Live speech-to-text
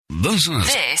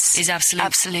This is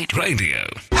Absolute Radio.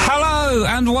 Hello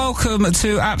and welcome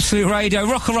to Absolute Radio.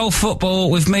 Rock and roll football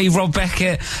with me, Rob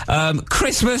Beckett.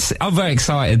 Christmas, I'm very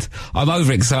excited. I'm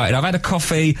overexcited. I've had a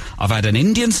coffee, I've had an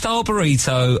Indian-style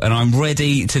burrito, and I'm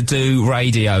ready to do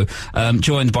radio.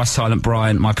 Joined by Silent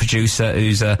Brian, my producer,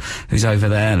 who's over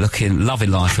there loving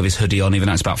life with his hoodie on, even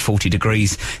though it's about 40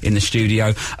 degrees in the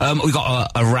studio. We've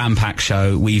got a ram-packed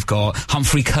show. We've got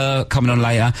Humphrey Kerr coming on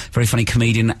later, very funny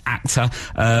comedian, actor.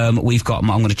 I'm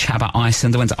going to chat about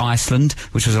Iceland. I went to Iceland,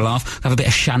 which was a laugh. Have a bit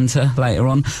of Shanta later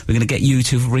on. We're going to get you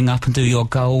to ring up and do your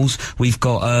goals. We've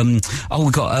got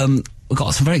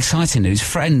some very exciting news.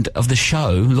 Friend of the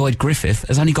show, Lloyd Griffith,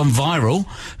 has only gone viral.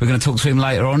 We're going to talk to him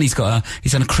later on. He's done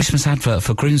a Christmas advert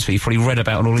for Grimsby. You've probably read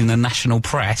about it all in the national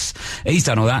press. He's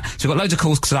done all that. So we've got loads of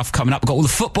cool stuff coming up. We've got all the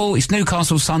football. It's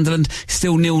Newcastle, Sunderland.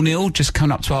 Still 0-0, just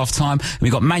coming up to half-time.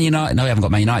 We've got Man United. No, we haven't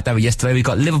got Man United. They were yesterday. We've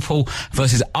got Liverpool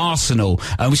versus Arsenal,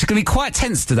 which is going to be quite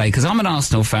tense today because I'm an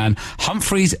Arsenal fan.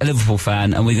 Humphrey's a Liverpool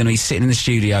fan, and we're going to be sitting in the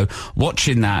studio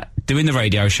watching that, doing the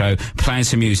radio show, playing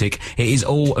some music. It is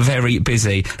all very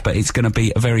busy, but it's going to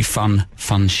be a very fun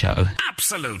show.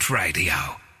 Absolute Radio.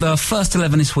 The first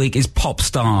 11 this week is pop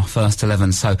star first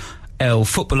 11, so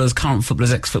footballers, current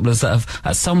footballers, ex-footballers that have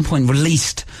at some point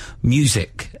released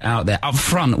music out there. Up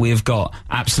front, we have got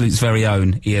Absolute's very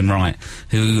own Ian Wright,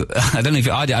 who, I don't know if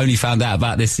I only found out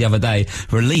about this the other day,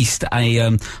 released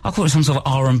I call it some sort of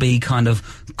R&B kind of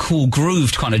cool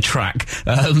grooved kind of track.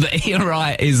 But Ian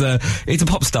Wright he's a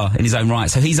pop star in his own right.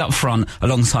 So he's up front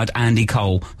alongside Andy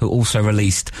Cole, who also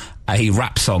released a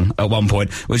rap song at one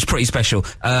point, which is pretty special.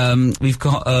 We've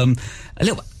got a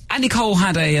little... Andy Cole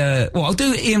had I'll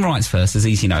do Ian Wright's first, as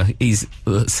easy, you know.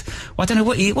 I don't know,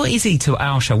 what is he to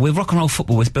our show? We're rock and roll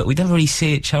football, but we don't really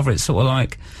see each other. It's sort of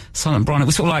like Silent Brian.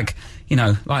 We're sort of like, you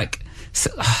know,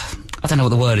 I don't know what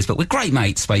the word is, but we're great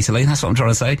mates, basically. That's what I'm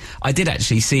trying to say. I did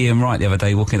actually see Ian Wright the other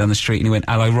day walking down the street, and he went,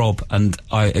 "Hello, Rob," and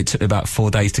it took me about 4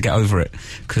 days to get over it,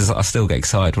 because I still get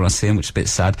excited when I see him, which is a bit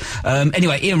sad.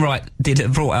 Anyway, Ian Wright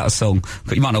brought out a song,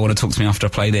 but you might not want to talk to me after I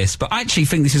play this, but I actually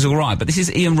think this is alright. But this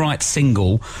is Ian Wright's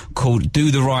single called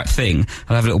 "Do the Right Thing."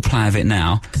 I'll have a little play of it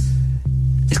now.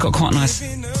 It's got quite a nice...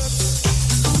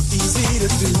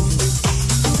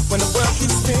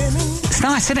 It's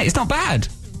nice, isn't it? It's not bad.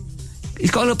 It's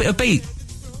got a little bit of beat.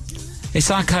 It's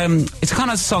like, it's a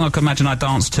kind of song I can imagine I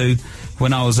danced to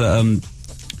when I was at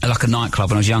like a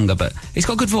nightclub when I was younger, but it's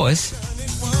got a good voice.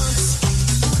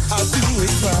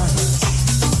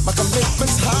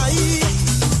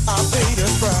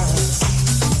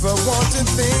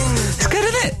 It's good,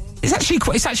 isn't it?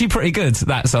 It's actually pretty good,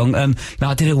 that song.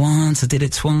 I did it once, I did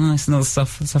it twice, and all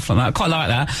stuff like that. I quite like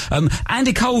that.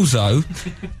 Andy Cole's, though,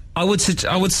 I would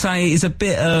say is a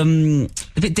bit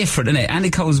different, isn't it? Andy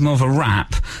Cole's more of a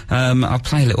rap. I'll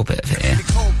play a little bit of it here. Andy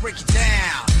Cole, break it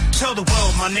down. Tell the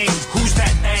world my name. Who's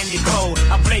that Andy Cole?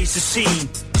 I blaze the scene.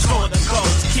 Score the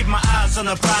goals. Keep my eyes on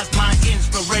the prize. My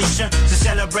inspiration to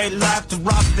celebrate life, to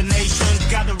rock the nation.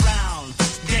 Gather round.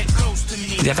 Get close to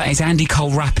me. Yeah, that is Andy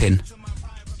Cole rapping.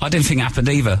 I didn't think it happened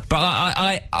either, but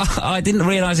I didn't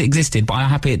realise it existed, but I'm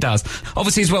happy it does.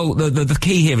 Obviously, as well, the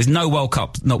key here is no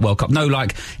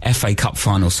like FA Cup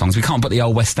final songs. We can't put the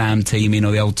old West Ham team in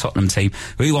or the old Tottenham team.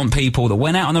 We want people that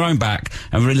went out on their own back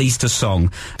and released a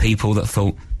song. People that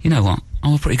thought, you know what,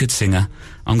 I'm a pretty good singer.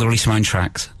 I'm going to release my own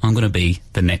tracks. I'm going to be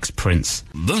the next Prince.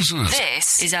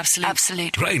 This is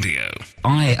Absolute Radio.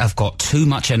 I have got too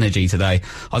much energy today.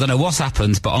 I don't know what's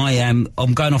happened, but I'm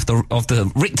going off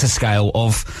the Richter scale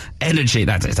of energy.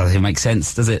 That doesn't even make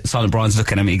sense, does it? Silent Brian's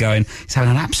looking at me going, he's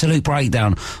having an absolute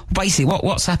breakdown. Basically,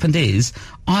 what's happened is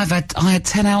I had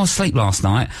 10 hours sleep last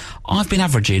night. I've been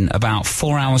averaging about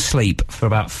 4 hours sleep for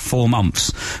about 4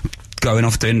 months. Going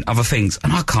off doing other things,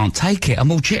 and I can't take it.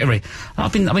 I'm all jittery.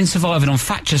 I've been surviving on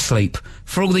Thatcher sleep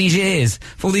for all these years,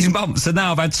 for all these months, and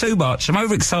now I've had too much. I'm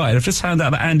overexcited. I've just found out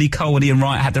that Andy Cole and Ian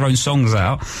Wright had their own songs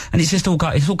out, and it's all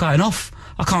going off.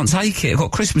 I can't take it. I've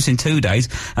got Christmas in 2 days,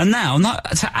 and now,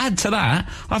 to add to that,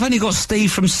 I've only got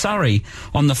Steve from Surrey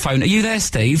on the phone. Are you there,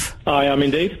 Steve? I am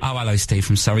indeed. Oh, hello, Steve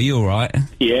from Surrey. You all right?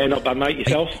 Yeah, not bad, mate.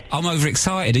 Yourself? I'm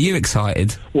overexcited. Are you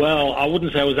excited? Well, I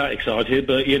wouldn't say I was that excited,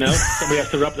 but, you know, somebody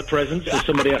has to wrap the presents, or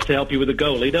somebody has to help you with the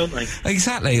goalie, don't they?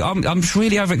 Exactly. I'm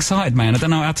really overexcited, man. I don't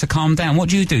know how to calm down. What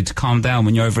do you do to calm down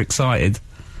when you're overexcited?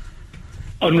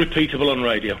 Unrepeatable on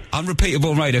radio.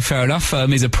 Unrepeatable on radio, fair enough.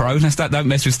 He's a pro. Don't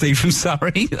mess with Steve from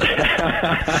Surrey.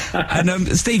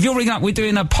 And Steve, you're ringing up. We're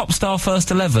doing a pop star first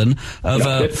 11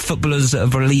 of footballers that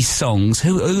have released songs.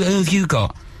 Who have you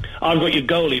got? I've got your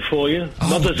goalie for you.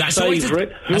 Mother's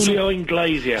favourite, Julio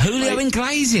Iglesias. Julio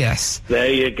Iglesias.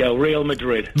 There you go, Real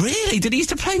Madrid. Really? Did he used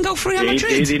to play in goal for Real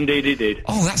Madrid? He did, indeed he did.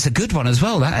 Oh, that's a good one as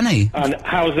well, that, isn't he? And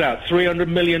how's that? 300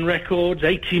 million records,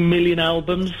 18 million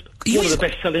albums. One of the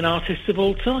best-selling artists of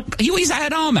all time. He's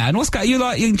A&R man. What's going? You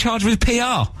like in charge of his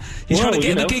PR? You're trying to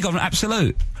get him a gig on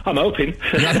Absolute. I'm hoping.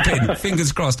 You're hoping.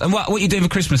 Fingers crossed. And what are you doing for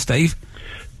Christmas, Steve?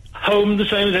 Home, the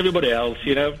same as everybody else,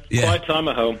 you know. Yeah. Quiet time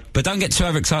at home. But don't get too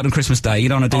overexcited on Christmas Day. You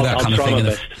don't want to do that kind of thing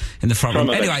in the front room.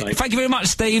 Anyway, thank you very much,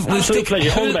 Steve. Absolute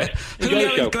pleasure. All the best.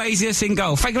 Julio Iglesias in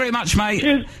goal. Thank you very much, mate.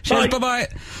 Cheers. Bye-bye.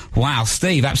 Wow,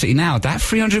 Steve, absolutely nailed that.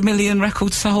 300 million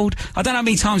records sold. I don't know how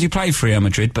many times he played for Real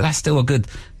Madrid, but that's still a good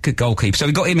goalkeeper. So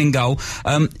we got him in goal.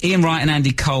 Ian Wright and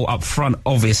Andy Cole up front,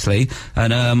 obviously.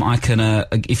 And I can,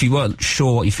 if you weren't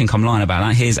sure what you think I'm lying about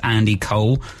that, here's Andy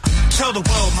Cole. Tell the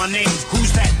world my name.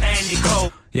 Who's that Andy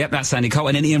Cole? Yep, that's Andy Cole.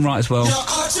 And then Ian Wright as well.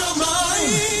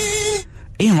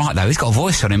 Ian Wright, though, he's got a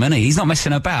voice on him, hasn't he? He's not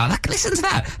messing about. Listen to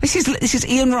that. This is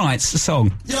Ian Wright's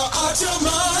song.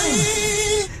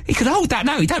 He could hold that.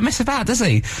 No, he don't mess about, does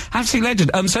he? Absolute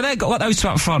legend. So they've got those two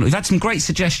up front. We've had some great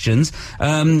suggestions.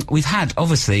 We've had,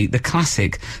 obviously, the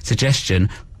classic suggestion,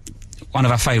 one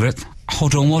of our favourite,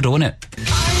 Hoddle and Waddle, isn't it?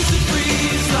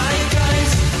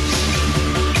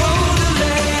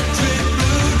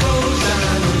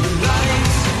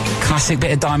 Classic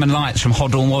bit of Diamond Lights from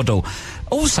Hoddle and Waddle.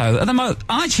 Also, at the moment,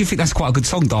 I actually think that's quite a good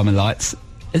song, Diamond Lights.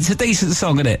 It's a decent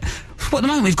song, isn't it? But at the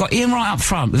moment, we've got Ian Wright up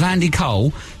front with Andy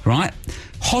Cole, right?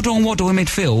 Hoddle and Waddle in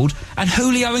midfield, and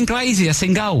Julio Iglesias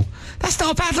in goal. That's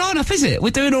not a bad lineup, is it? We're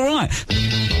doing all right.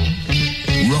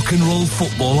 Rock and roll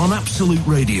football on Absolute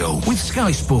Radio with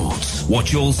Sky Sports.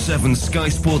 Watch all 7 Sky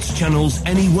Sports channels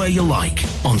anywhere you like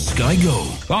on Sky Go.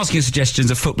 We're asking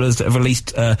suggestions of footballers that have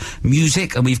released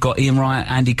music, and we've got Ian Wright,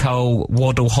 Andy Cole,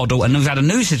 Waddle, Hoddle, and we've had a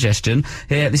new suggestion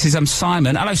here. This is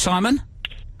Simon. Hello, Simon.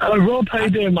 Hello, Rob. How you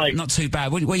doing, mate? Not too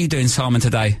bad. What are you doing, Simon,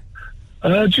 today?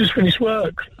 Just finished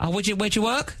work. Oh, where'd you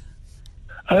work?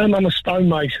 I'm a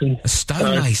stonemason. A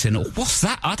stonemason? What's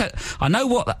that? I know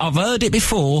what, I've heard it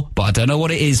before, but I don't know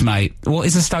what it is, mate. What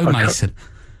is a stonemason?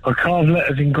 I carve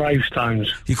letters in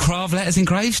gravestones. You carve letters in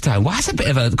gravestone? Well, that's a bit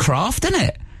of a craft, isn't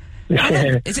it?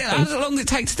 Yeah. How long does it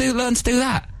take to learn to do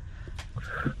that?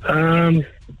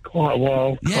 Quite a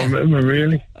while. Yeah. Can't remember,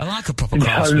 really. I like a proper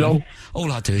craftsman. So long.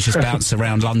 All I do is just bounce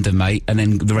around London, mate, and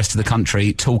then the rest of the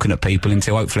country talking at people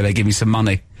until hopefully they give me some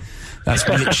money. That's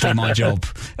literally my job.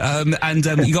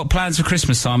 You got plans for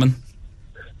Christmas, Simon?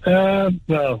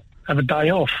 Well, have a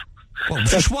day off. Well,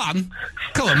 just one?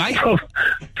 Come on, mate.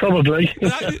 Probably.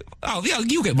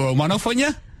 You'll get more than one off, won't you?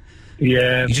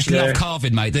 Yeah. You just love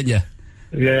carving, mate, don't you?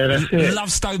 Yeah, that's it.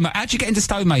 Love stonemason. How'd you get into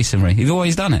stonemasonry? You've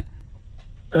always done it?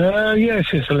 Yeah,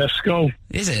 since I left school.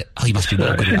 Is it? Oh, you must be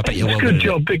well good. I bet you're well good. It's a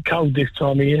good job. Bit cold this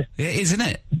time of year. It is, isn't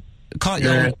it?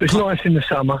 It's nice in the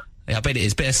summer. Yeah, I bet it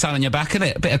is. Bit of sun on your back, isn't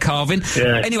it? A bit of carving.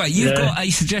 Yeah. Anyway, you've got a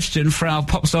suggestion for our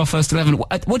Popstar First 11.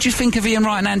 What do you think of Ian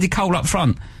Wright and Andy Cole up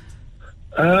front?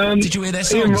 Did you hear their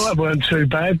songs? Ian Wright weren't too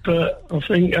bad, but I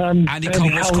think Andy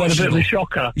Cole was a bit of a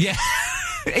shocker. Yeah.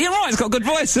 Ian Wright's got a good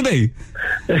voice, hasn't he?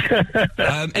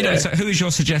 Anyway, so who is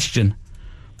your suggestion?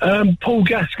 Paul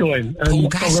Gascoigne. Fog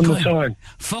on the Tyne.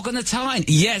 Fog on the Tyne.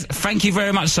 Yes, thank you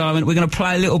very much, Simon. We're going to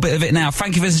play a little bit of it now.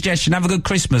 Thank you for the suggestion. Have a good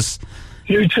Christmas.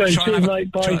 You too. Cheers,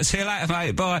 mate. Bye. See you later,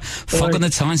 mate. Bye. Fog on the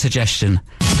Tyne suggestion.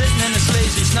 Sitting in a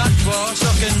sleazy snack bar,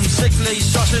 sucking sickly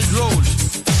sausage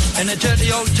rolls. In a dirty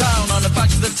old town on the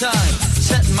back of the Tyne,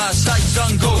 setting my sights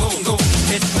on gold.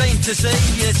 It's plain to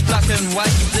see, it's black and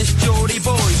white. This Geordie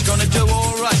boy's gonna do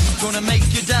alright. Gonna make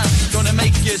you dance, gonna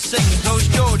make you sing. Those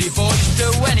Geordie boys do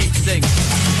anything.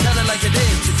 Tell it like it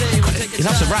is today. He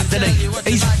loves a rap, doesn't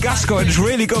he? Gascoigne's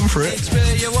really gone for it. It's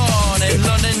where you want in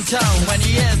London town when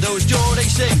you hear those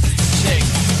Geordie sing.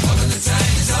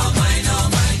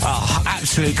 Oh,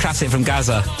 absolute classic from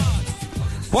Gaza.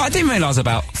 What I didn't realise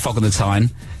about Fog on the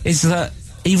Tyne is that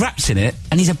he raps in it,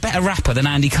 and he's a better rapper than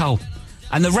Andy Cole.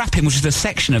 And the rapping was just a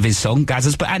section of his song,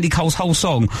 Gaza's, but Andy Cole's whole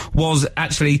song was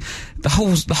actually, the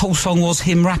whole song was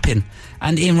him rapping.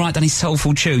 And Ian Wright done his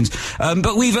soulful tunes.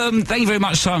 But we've, thank you very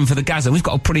much, Simon, for the Gaza. We've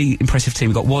got a pretty impressive team.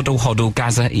 We've got Waddle, Hoddle,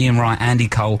 Gaza, Ian Wright, Andy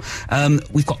Cole.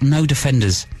 We've got no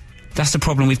defenders. That's the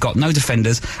problem we've got, no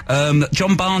defenders.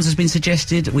 John Barnes has been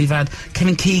suggested. We've had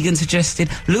Kevin Keegan suggested.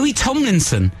 Louis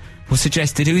Tomlinson was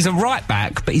suggested, who is a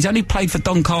right-back, but he's only played for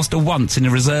Doncaster once in a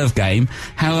reserve game.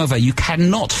 However, you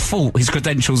cannot fault his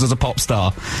credentials as a pop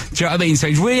star. Do you know what I mean? So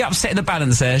he's really upsetting the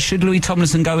balance there. Should Louis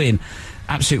Tomlinson go in?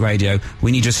 Absolute Radio,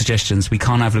 we need your suggestions. We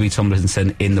can't have Louis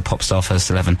Tomlinson in the Popstar First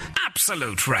 11.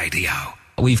 Absolute Radio.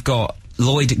 We've got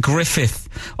Lloyd Griffith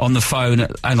on the phone.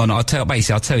 Hang on, I'll tell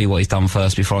you what he's done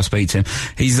first before I speak to him.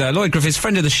 He's Lloyd Griffiths,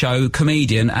 friend of the show,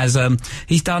 comedian. As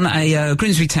he's done a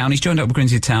Grimsby Town. He's joined up with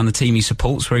Grimsby Town, the team he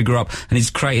supports, where he grew up, and he's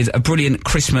created a brilliant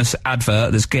Christmas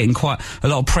advert that's getting quite a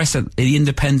lot of press at the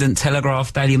Independent,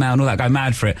 Telegraph, Daily Mail, and all that. Go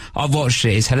mad for it. I've watched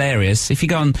it. It's hilarious. If you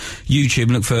go on YouTube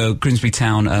and look for Grimsby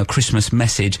Town Christmas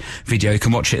message video, you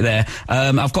can watch it there.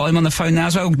 I've got him on the phone now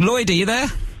as well. Lloyd, are you there?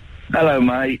 Hello,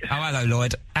 mate. Oh, hello,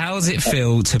 Lloyd. How does it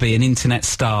feel to be an internet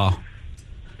star?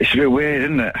 It's a bit weird,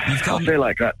 isn't it? I feel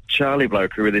like that Charlie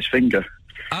bloke with his finger.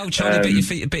 Oh, Charlie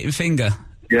bit your finger.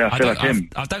 Yeah, I feel like him.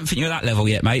 I don't think you're at that level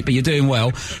yet, mate, but you're doing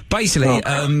well. Basically,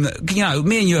 you know,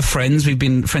 me and you are friends. We've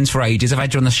been friends for ages. I've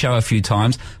had you on the show a few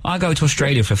times. I go to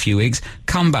Australia for a few weeks,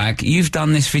 come back. You've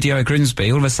done this video at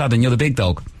Grimsby. All of a sudden, you're the big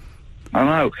dog. I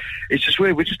know. It's just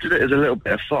weird. We just did it as a little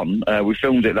bit of fun. We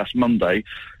filmed it last Monday.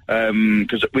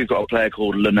 Because we've got a player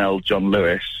called Linnell John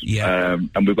Lewis, and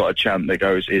we've got a chant that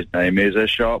goes, his name is a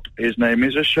shop, his name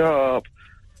is a shop,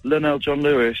 Linnell John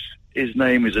Lewis, his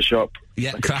name is a shop.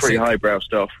 Yeah, like classic. Pretty highbrow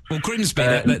stuff. Well, Grimsby,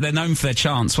 they're known for their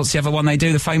chants. What's the other one they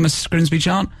do, the famous Grimsby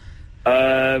chant?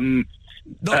 Not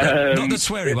the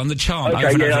sweary one, the chant.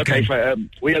 Okay,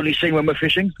 we only sing when we're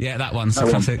fishing. Yeah, that one's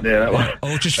classic. Yeah, that one.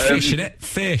 Or just fish, innit?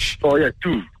 Fish. Oh, yeah,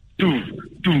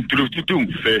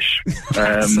 fish.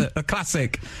 A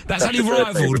classic. That's only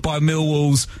rivaled by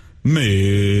Millwall's Millwall.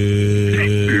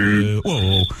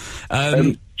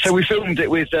 So we filmed it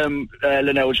with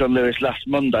Linnell John Lewis last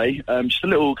Monday. Just a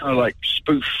little kind of like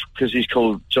spoof because he's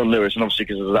called John Lewis, and obviously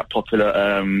because of that popular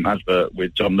advert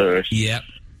with John Lewis. Yeah.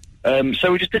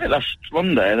 So we just did it last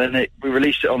Monday, and then we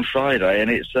released it on Friday,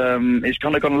 and it's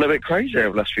kind of gone a little bit crazy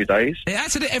over the last few days. It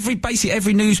actually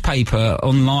every newspaper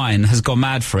online has gone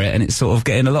mad for it, and it's sort of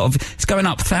getting a lot of. It's going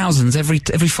up thousands every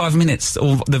 5 minutes.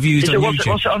 All the views on YouTube.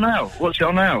 What's it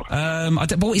on now?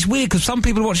 Well, it's weird because some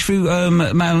people watch through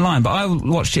Mail Online, but I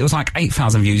watched it. It was like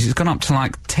 8,000 views. It's gone up to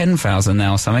like 10,000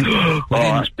 now or something.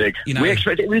 That's big. You know, we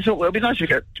expected. We thought it'd be nice to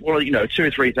get 2,000 or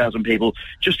 3,000 people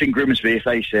just in Grimsby if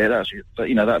they see it. That'd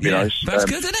be nice. That's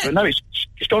good, isn't it? But no, it's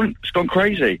gone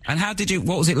crazy. And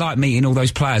what was it like meeting all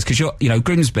those players? Because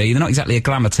Grimsby, they're not exactly a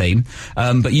glamour team,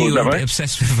 but you are a bit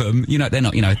obsessed with them. They're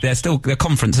not, they're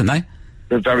conference, aren't they?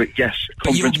 They're very, yes,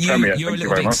 conference premier. You're a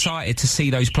little bit excited to see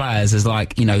those players as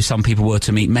some people were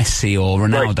to meet Messi or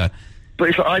Ronaldo. Right. But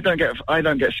it's like, I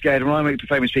don't get scared when I meet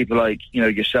famous people like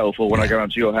yourself, or when I go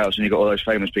around to your house and you got all those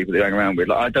famous people that you hang around with.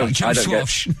 Joe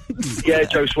Swash.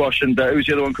 Joe Swash, and who's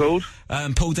the other one called?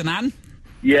 Paul Danan.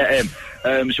 Yeah,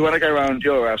 so when I go around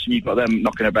your house and you've got them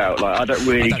knocking about, I don't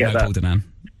really get that.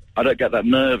 I don't get that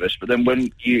nervous. But then when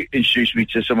you introduce me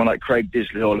to someone like Craig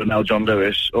Disley or Linnell John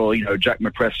Lewis or Jack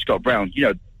McPress, Scott Brown,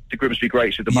 the Grimsby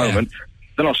greats at the moment,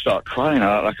 then I'll start crying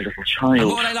out like a little child.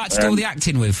 And what do they like to do all the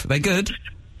acting with? They're good.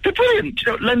 They're brilliant.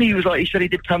 Lenny he said he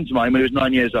did pantomime when he was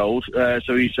 9 years old.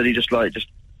 So he said he just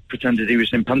pretended he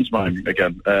was in pantomime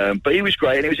again. But he was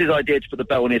great, and it was his idea to put the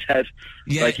bell on his head.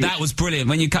 Yeah, that was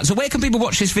brilliant. So where can people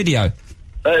watch this video?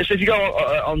 So if you go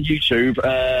on YouTube,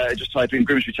 just type in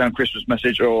Grimsby Town Christmas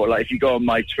message, or if you go on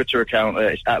my Twitter account,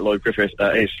 it's at Lloyd Griffith.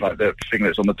 It's like the thing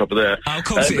that's on the top of there. Oh, of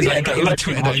course it is. Get your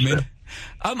Twitter name in.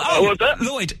 What's that?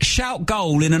 Lloyd, shout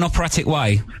goal in an operatic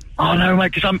way. Oh no,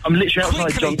 mate, because I'm literally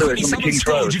outside John Lewis on the King's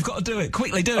Road. You've got to do it.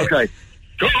 Quickly do it. Okay.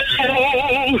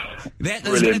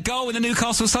 There's been a goal in the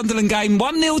Newcastle-Sunderland game.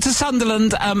 1-0 to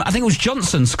Sunderland. I think it was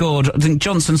Johnson scored.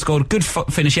 Good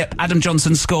finish. Yep, Adam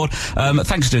Johnson scored.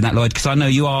 Thanks for doing that, Lloyd, because I know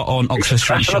you are on Oxford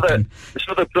Street shopping. It's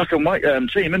another black and white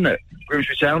team, isn't it?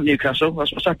 Grimsby Town, Newcastle.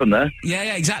 That's what's happened there.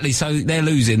 Yeah, exactly. So they're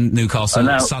losing Newcastle.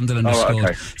 Sunderland have scored.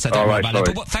 Okay. So don't worry about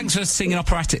it. But thanks for singing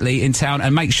operatically in town,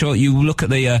 and make sure you look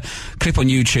at the clip on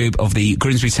YouTube of the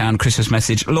Grimsby Town Christmas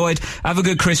message. Lloyd, have a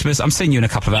good Christmas. I'm seeing you in a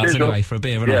couple of hours anyway for a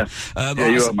beer. Yeah,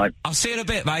 you are, mate. I'll see you in a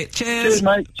bit, mate. Cheers.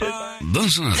 Mate.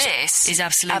 This is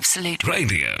Absolute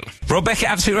Radio. Rob Beckett,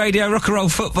 Absolute Radio, Rock and Roll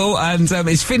Football, and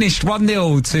it's finished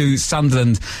 1-0 to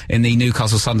Sunderland in the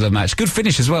Newcastle-Sunderland match. Good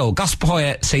finish as well. Gus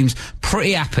Poyet seems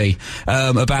pretty happy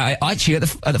about it. Actually, at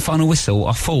the final whistle,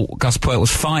 I thought Gus Poyet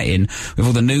was fighting with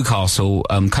all the Newcastle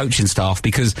coaching staff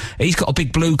because he's got a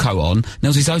big blue coat on. And there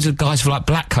was these loads of guys with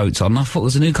black coats on. I thought it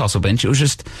was the Newcastle bench. It was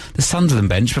just the Sunderland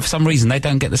bench, but for some reason they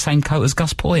don't get the same coat as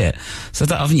Gus Poyet. So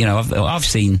that I've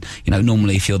seen,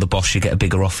 normally if you're the boss, you get a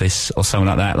bigger office or something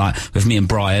like that. Like with me and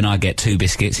Brian, I get 2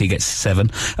 biscuits, he gets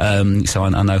 7. So I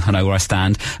know where I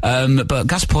stand. But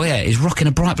Gus Poyet is rocking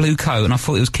a bright blue coat, and I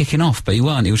thought he was kicking off, but he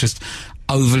weren't. He was just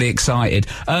overly excited.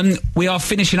 We are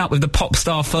finishing up with the pop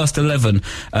star first 11.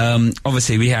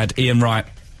 Obviously we had Ian Wright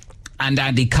and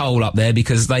Andy Cole up there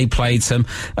because they played some.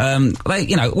 Ian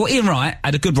Wright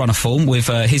had a good run of form with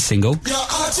his single.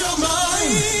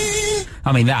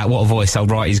 I mean, what a voice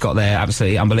old Wright he's got there,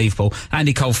 absolutely unbelievable.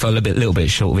 Andy Cole fell a little bit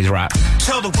short of his rap.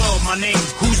 Tell the world my name,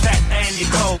 who's that Andy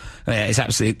Cole? Yeah, it's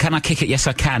absolutely. Can I kick it? Yes,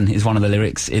 I can. Is one of the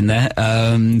lyrics in there.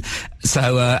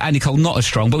 Andy Cole not as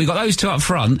strong, but we got those two up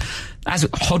front. As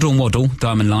Hoddle and Waddle,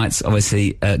 Diamond Lights,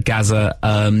 obviously Gaza,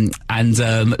 and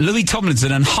Louis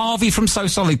Tomlinson and Harvey from So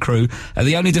Solid Crew are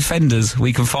the only defenders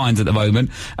we can find at the moment,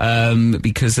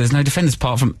 because there's no defenders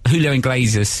apart from Julio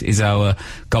Iglesias is our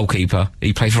goalkeeper.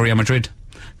 He played for Real Madrid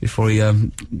before he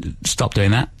stopped doing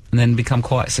that. And then become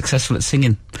quite successful at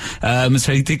singing.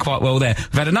 So he did quite well there.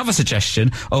 We've had another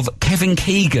suggestion of Kevin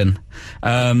Keegan,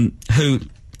 who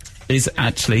is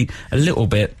actually a little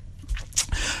bit...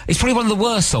 It's probably one of the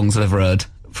worst songs I've ever heard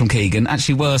from Keegan.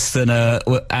 Actually worse than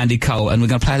Andy Cole. And we're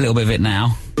going to play a little bit of it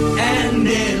now. And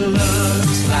it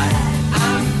looks like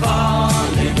I'm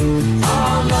falling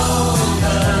all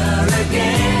over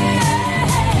again.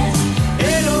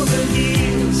 Head over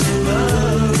heels in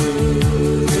love.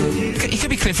 It could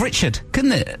be Cliff Richard,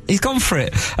 couldn't it? He's gone for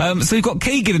it. So we've got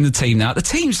Keegan in the team now. The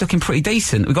team's looking pretty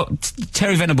decent. We've got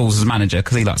Terry Venables as manager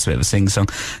because he likes a bit of a sing-song.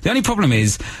 The only problem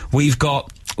is we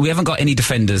haven't got any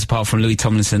defenders apart from Louis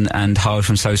Tomlinson and Harvey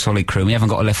from So Solid Crew, and we haven't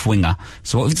got a left winger.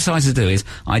 So what we've decided to do is,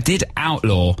 I did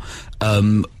outlaw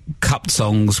Cup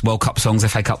songs, World Cup songs,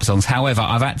 FA Cup songs. However,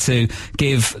 I've had to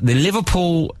give the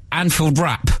Liverpool Anfield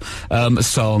Rap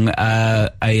song a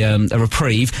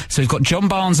reprieve. So we've got John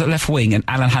Barnes at left wing and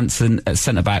Alan Hansen at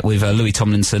centre-back with Louis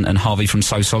Tomlinson and Harvey from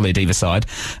So Solid either side.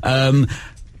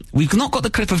 We've not got the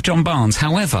clip of John Barnes.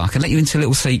 However, I can let you into a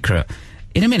little secret.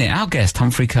 In a minute, our guest,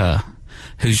 Humphrey Kerr,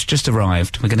 who's just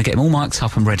arrived. We're going to get him all mic'd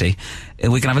up and ready. We're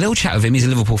going to have a little chat with him. He's a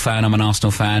Liverpool fan. I'm an Arsenal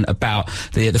fan, about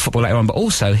the football later on. But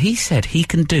also, he said he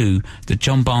can do the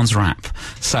John Barnes rap.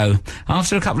 So,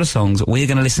 after a couple of songs, we're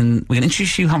going to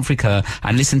introduce you Humphrey Kerr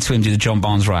and listen to him do the John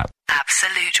Barnes rap.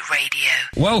 Absolute Radio.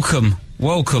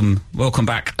 Welcome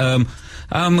back.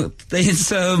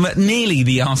 It's nearly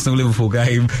the Arsenal-Liverpool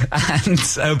game,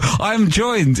 and I'm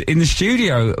joined in the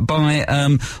studio by,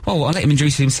 I'll let him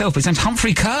introduce himself, but his name's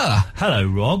Humphrey Kerr. Hello,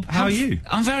 Rob. How are you?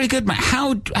 I'm very good, mate.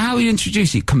 How are you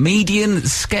introducing? Comedian,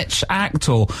 sketch act,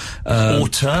 or...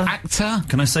 auteur? Actor?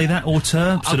 Can I say that?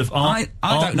 Auteur? Sort of art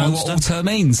I don't know monster? what auteur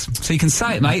means, so you can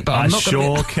say it, mate, but I'm not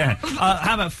sure gonna... can.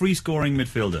 How about free-scoring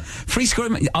midfielder?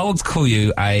 Free-scoring... I'll call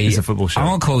you It's a football show.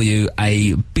 I'll call you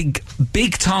a big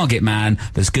target man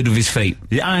that's good with his feet.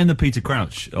 Yeah, I am the Peter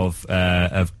Crouch of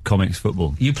comics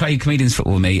football. You play comedians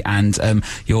football with me, and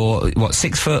you're,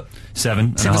 6'7"?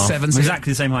 7. So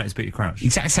exactly the same height as Peter Crouch.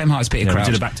 Exactly the same height as Peter Crouch.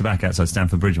 We did a back-to-back outside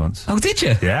Stamford Bridge once. Oh, did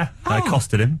you? Yeah. I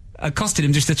accosted him. Accosted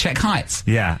him just to check heights?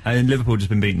 Yeah, and Liverpool just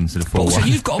been beaten sort of 4-1. So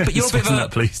you've got, but you're a bit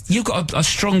of a... You've got a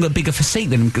stronger, bigger physique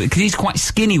than him, because he's quite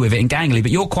skinny with it and gangly, but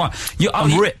you're quite...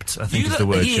 I'm ripped, I think is the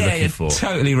word you're looking for.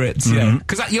 Totally ripped, yeah.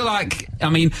 Because you're like, I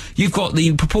mean, you've got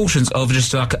the proportions of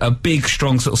just like a big,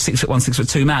 strong sort of 6'1",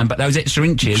 6'2" man, but those extra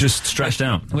inches... Just stretched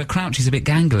out. Where Crouch is a bit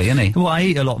gangly, isn't he? Well, I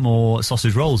eat a lot more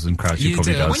sausage rolls than Crouch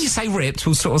probably does. When you say ripped,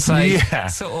 we'll sort of say... Yeah.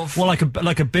 Sort of... Well,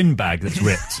 like a bin bag that's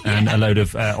ripped and a load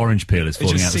of orange peel is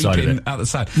falling out the side of it. Out the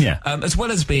side. Yeah. As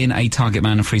well as being a target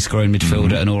man and free-scoring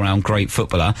midfielder and all-round great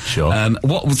footballer. Sure. I don't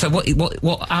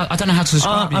know how to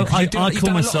describe you. I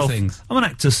call myself... I'm an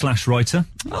actor/writer.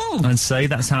 Oh. I'd say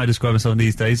that's how I describe myself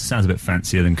these days. It sounds a bit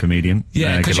fancier than comedian.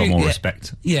 Yeah. Get a lot more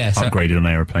respect. Yeah. So upgraded on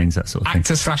aeroplanes, that sort of thing.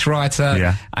 Actor/writer.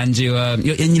 Yeah. And you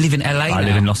live in LA now. I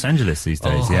live in Los Angeles these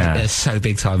days, yeah. It's so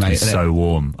big time, mate. It's so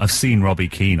warm. I've seen Robbie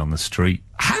Keane on the street.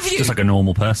 Have you? Just like a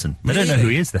normal person. They don't know who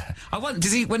he is there. I wonder,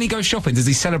 when he goes shopping, does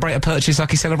he celebrate a purchase like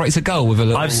he celebrates a goal with a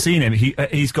little... I've seen him.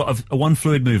 He's got a one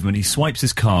fluid movement. He swipes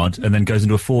his card and then goes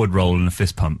into a forward roll and a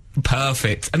fist pump.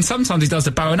 Perfect. And sometimes he does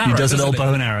a bow and arrow. He does an old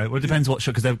bow and arrow. Well, it depends what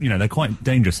shot, because they're quite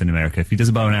dangerous in America. If he does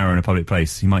a bow and arrow in a public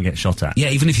place, he might get shot at. Yeah,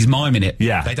 even if he's miming it.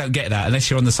 Yeah. They don't get that unless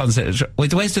you're on the Sunset.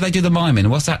 Wait, where do they do the miming?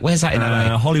 Where's that in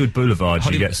LA? Hollywood Boulevard,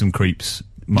 you get some creeps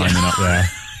miming up there.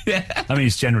 Yeah. I mean,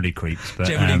 it's generally creeps, but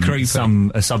generally a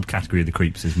subcategory of the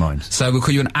creeps is mimes. So we'll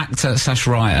call you an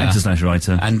actor/writer.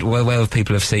 Actor/writer. And where have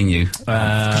people have seen you?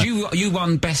 Because you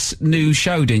won Best New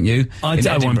Show, didn't you?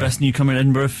 I won Best Newcomer in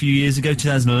Edinburgh a few years ago,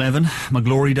 2011, my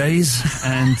glory days,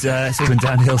 and it's all been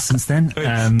downhill since then.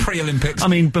 Pre-Olympics. I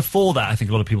mean, before that, I think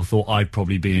a lot of people thought I'd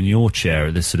probably be in your chair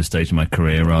at this sort of stage of my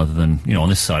career, rather than on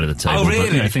this side of the table. Oh,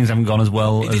 really? But, things haven't gone as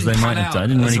well as they might have done. It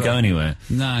didn't really go anywhere.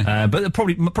 No. But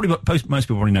probably most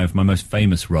people probably know know for my most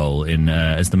famous role in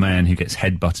as the man who gets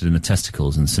headbutted in the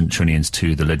testicles in St Trinian's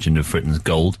 2: The Legend of Britain's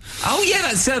Gold. Oh yeah,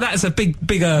 that's a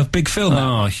big film.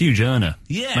 Oh, a huge earner.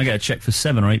 Yeah, I get a cheque for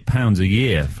 £7 or £8 a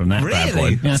year from that bad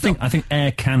boy. Yeah, I think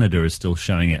Air Canada is still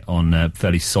showing it on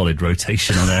fairly solid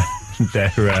rotation on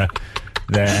their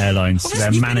airlines,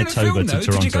 their Manitoba to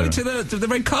Toronto. Did you go to the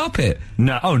red carpet?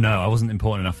 No, I wasn't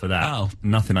important enough for that. Oh,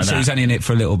 nothing like that. So he was only in it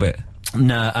for a little bit.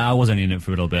 No, I was only in it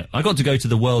for a little bit. I got to go to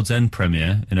the World's End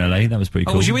premiere in LA. That was pretty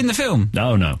cool. Oh, was you in the film?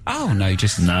 No. Oh, no,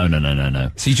 just... No.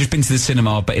 So you've just been to the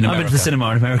cinema, but in America? I've been to the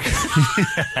cinema in America.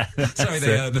 Sorry,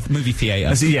 the movie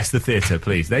theatre. Yes, the theatre,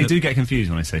 please. They do get confused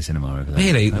when I say cinema over there.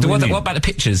 Really? What about the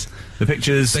pictures? The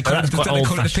pictures... They call it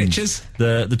the pictures?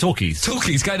 The talkies.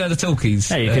 Talkies, go down the talkies.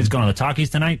 Hey, you kids gone on the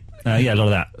talkies tonight? Yeah, a lot of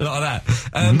that. A lot of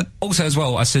that. Also, as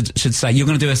well, I should say, you're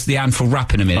going to do the Anfield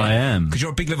rap in a minute. I am. Because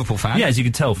you're a big Liverpool fan. Yeah, as you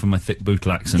can tell from my thick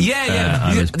bootle accent. Yeah.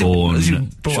 I was born...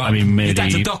 maybe... Your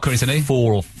dad's a docker, isn't he?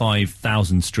 4,000 or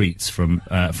 5,000 streets from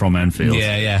Anfield.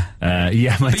 Yeah.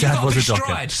 My dad was a docker.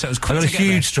 Stride, so it was quick I got a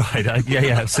huge stride.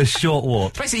 It's a short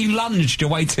walk. Basically, you lunged your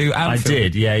way to Anfield. I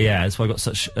did, yeah. That's why I got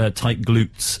such tight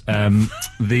glutes. I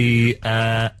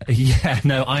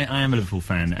am a Liverpool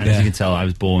fan, and as you can tell, I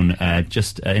was born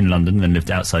just in London, then lived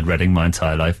outside Reading my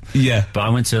entire life. Yeah. But I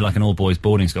went to like an all-boys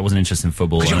boarding school. I wasn't interested in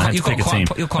football, and I had to pick a team.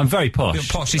 I'm very posh. You're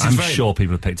posh. I'm sure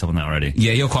people have picked up on that already.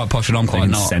 Yeah, you're quite posh, and I'm quite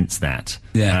not. I can sense that.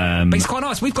 Yeah. But it's quite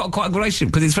nice. We've got quite a good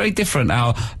relationship, because it's very different,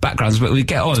 our backgrounds, but we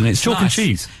get on, and it's chalk nice. And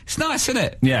cheese. It's nice, isn't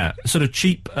it? Yeah. Sort of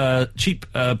cheap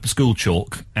school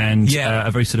chalk, and a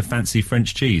very sort of fancy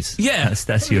French cheese. Yeah.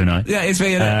 That's you and I. Yeah, it's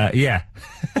very... yeah.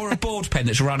 Or a board pen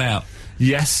that's run out.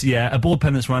 Yes, a board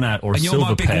pen that's run out, or a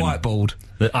silver pen. And you're my big whiteboard.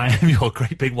 I am your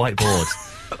great big whiteboard.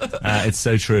 It's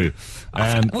so true.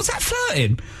 Was that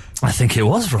flirting? I think it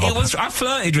was, Rob. I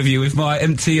flirted with you with my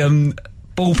empty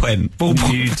ball pen.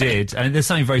 You did, and there's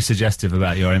something very suggestive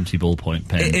about your empty ballpoint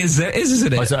pen. It is,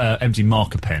 isn't it? It's an empty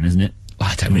marker pen, isn't it?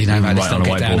 I don't really know, man. Let's not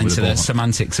get down into the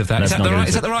semantics of that. Is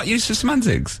that the right use of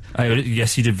semantics?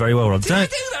 Yes, you did very well, Rob. Did I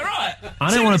do that right?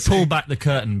 I don't want to pull back the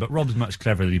curtain, but Rob's much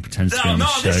cleverer than he pretends to be on the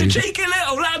show. This a cheeky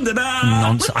little Londoner.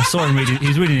 Nonsense. I saw him reading. He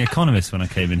was reading The Economist when I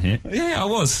came in here. Yeah, I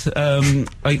was.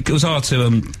 It was hard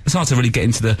to really get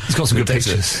into the. He's got some good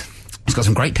pictures. It's got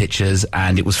some great pictures,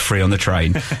 and it was free on the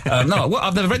train. I've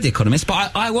never read The Economist,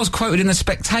 but I was quoted in The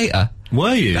Spectator.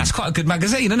 Were you? That's quite a good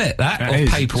magazine, isn't it? That is.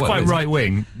 Paper. It's quite right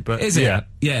wing, but is it?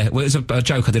 Yeah. Well, it was a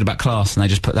joke I did about class, and they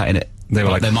just put that in it. They were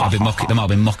like, they might have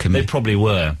been mocking me. They probably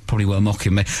were.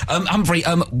 Mocking me. Humphrey,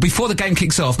 before the game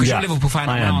kicks off, because you're a Liverpool fan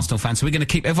and an Arsenal fan, so we're going to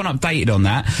keep everyone updated on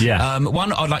that. Yeah.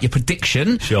 One, I'd like your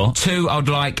prediction. Sure. Two, I'd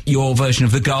like your version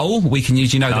of the goal. We can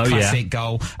use, the classic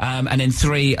goal. And then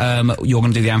three, you're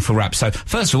going to do the Anfield rap. So,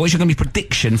 first of all, what's going to be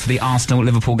prediction for the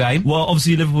Arsenal-Liverpool game? Well,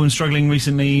 obviously, Liverpool have been struggling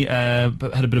recently,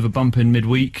 but had a bit of a bump in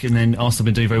midweek, and then Arsenal have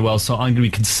been doing very well, so I'm going to be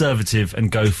conservative and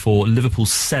go for Liverpool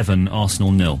 7,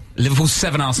 Arsenal 0. Liverpool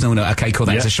 7, Arsenal 0. Okay, cool.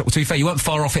 That's a shock. To be fair, you weren't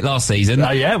far off it last season.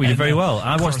 Yeah, we did very well.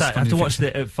 I watched that. I had to watch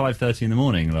it at 5:30 in the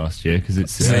morning last year because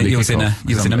it's you was in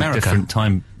America, a different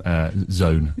time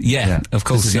zone. Yeah, of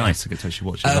course. It's nice. I get to actually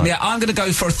watch it. I'm going to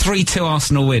go for a 3-2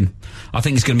 Arsenal win. I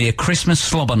think it's going to be a Christmas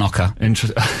slobber knocker.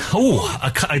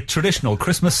 A traditional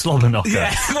Christmas slobber knocker.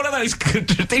 Yeah, one of those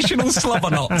traditional slobber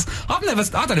knocks. I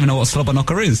don't even know what slobber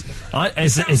knocker is.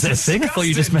 Is it a thing? I thought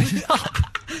you just made it up.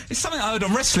 It's something I heard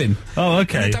on wrestling. Oh,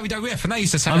 okay. In the WWF, and they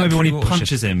used to say maybe when he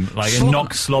punches him, and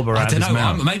knocks slobber out of his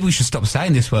mouth. Maybe we should stop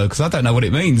saying this word, because I don't know what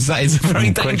it means. That is a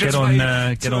very dangerous way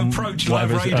to approach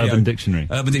live radio. Urban Dictionary.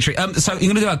 So you're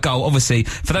going to do our goal. Obviously,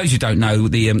 for those who don't know,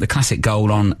 the classic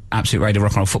goal on Absolute Radio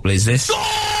Rock and Roll Football is this.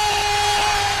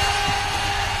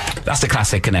 That's the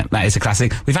classic, isn't it? That is a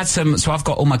classic. We've had some. So I've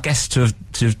got all my guests to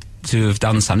have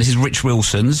done some. This is Rich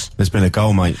Wilson's. There's been a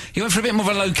goal, mate. He went for a bit more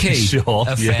of a low-key sure.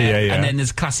 affair. Yeah. And then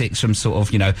there's classics from sort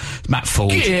of, Matt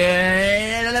Ford. You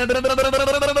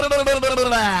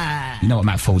know what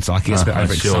Matt Ford's like. He gets a bit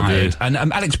overexcited. Sure and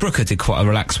Alex Brooker did quite a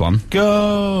relaxed one.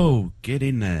 Go! Get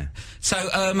in there. So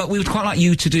we would quite like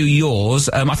you to do yours.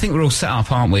 I think we're all set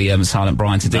up, aren't we, Silent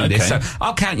Brian, to do this. So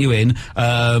I'll count you in 3,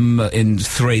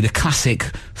 the classic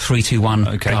 3, 2,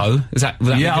 1, go. Is that would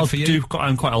that be good for you?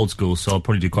 I'm quite old school, so I'll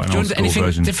probably do quite an old school anything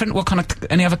version. Different? What kind of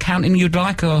any other counting you'd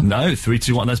like? Or no, 3,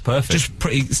 2, 1. That's perfect. Just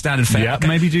pretty standard fare. Yeah,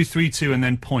 maybe do 3, 2, and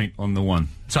then point on the 1.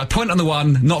 So I point on the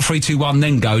 1, not 3, 2, 1,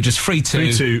 then go. Just 3,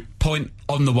 2, 2, point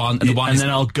on the 1, and the 1 and then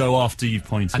I'll go after you've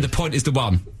pointed. And the point is the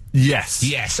 1.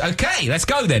 Yes. Okay, let's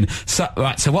go then. So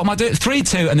so what am I doing? 3,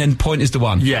 2, and then point is the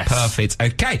 1. Yes. Perfect.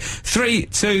 Okay. 3,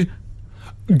 2.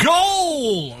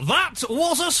 Goal! That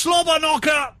was a slobber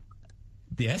knocker!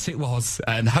 Yes, it was.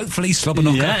 And hopefully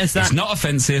Slobberknocker Yeah, is not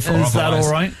offensive or Is that otherwise.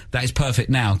 all right? That is perfect.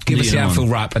 Now, give us Lead the on. Anfield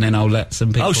rap and then I'll let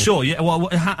some people... Oh, sure, yeah. Well,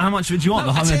 how much do you want?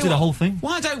 No, I I'm tell going to you do the what, whole thing?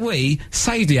 Why don't we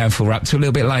save the Anfield rap to a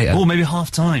little bit later? Oh, maybe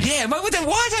half time. Yeah,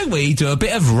 why don't we do a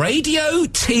bit of radio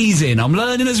teasing? I'm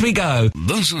learning as we go.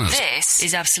 This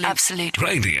is Absolute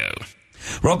Radio.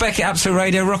 Rob Beckett, Absolute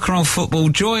Radio, Rock and Roll Football.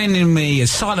 Joining me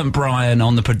is Silent Brian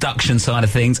on the production side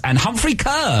of things, and Humphrey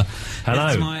Kerr. Hello.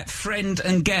 Is my friend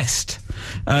and guest.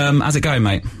 How's it going,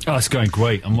 mate? Oh, it's going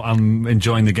great. I'm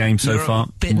enjoying the game so far.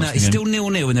 It's still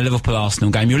 0-0 in the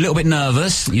Liverpool-Arsenal game. You're a little bit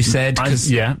nervous, you said.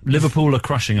 Yeah, Liverpool are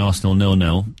crushing Arsenal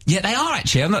 0-0. Yeah, they are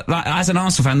actually. As an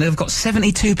Arsenal fan, they've got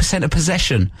 72% of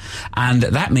possession, and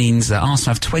that means that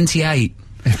Arsenal have 28.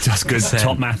 It does good.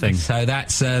 Top mathing. So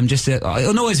that's just it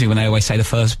annoys me when they always say the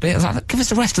first bit. I was like, give us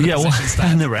the rest of the possession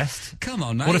stats. And the rest. Come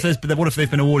on, mate. What if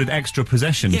they've been awarded extra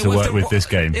possession to work with this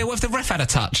game? Yeah, what if the ref had a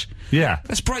touch? Yeah.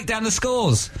 Let's break down the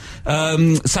scores.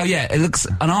 So yeah, it looks,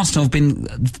 and Arsenal have been,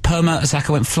 per Mertesacker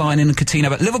went flying in and Coutinho,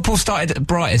 but Liverpool started at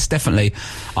brightest, definitely.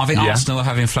 I think Arsenal are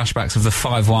having flashbacks of the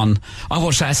 5-1. I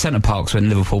watched that at Centre Parks when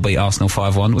Liverpool beat Arsenal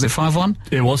 5-1. Was it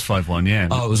 5-1? It was 5-1, yeah.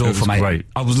 Oh, it was awful, mate. Great.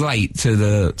 I was late to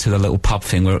the little pub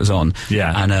thing where it was on.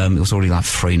 Yeah. And it was already like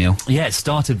 3-0. Yeah, it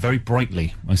started very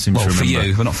brightly, I seem to remember. For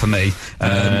you, but not for me.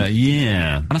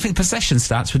 Yeah. And I think possession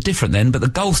stats were different then, but the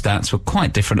goal stats were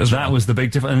quite different as well. That was the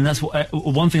big difference. And that's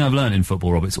one thing I've learned in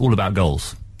football, Rob. It's all about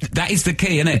goals. That is the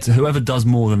key, isn't it? It's whoever does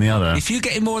more than the other. If you're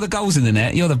getting more of the goals in the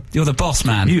net, you're the boss,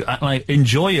 man. You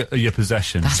enjoy your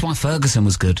possession. That's why Ferguson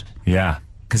was good. Yeah.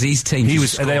 Because his team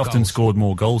They often scored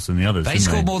more goals than the others. They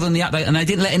scored more than the other, and they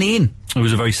didn't let any in. It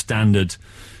was a very standard.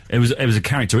 It was a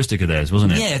characteristic of theirs,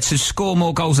 wasn't it? Yeah, to score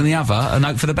more goals than the other and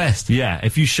hope for the best. Yeah,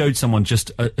 if you showed someone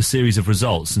just a series of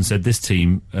results and said this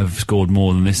team have scored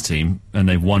more than this team and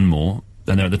they've won more,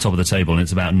 then they're at the top of the table and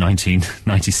it's about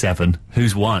 1997.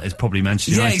 Who's won? It's probably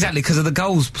Manchester United. Yeah, exactly, because of the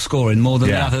goals scoring more than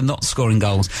the other not scoring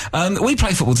goals. We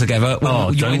play football together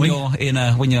when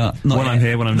you're not when I'm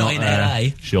here, when I'm not in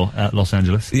LA. Sure, Los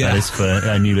Angeles. Yeah. That is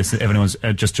for new listeners. Everyone's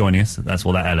just joining us. That's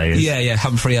what that LA is. Yeah.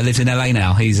 Humphrey lives in LA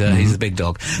now. He's a big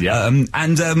dog. Yeah.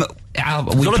 There's a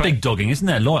lot of big dogging, isn't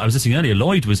there? Lloyd, I was listening earlier.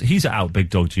 Lloyd he's out big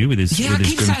dogged you with his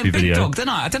Grimsby video. Big dog, don't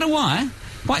I? I don't know why.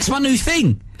 Why, it's my new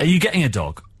thing. Are you getting a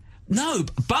dog? No,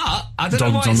 but I don't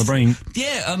know why. Dogs on the brain.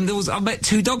 Yeah, I met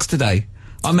 2 dogs today.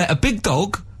 I met a big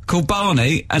dog called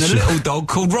Barney and a little dog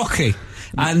called Rocky.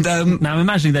 And now I'm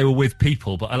imagining they were with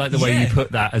people, but I like the way you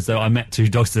put that, as though I met 2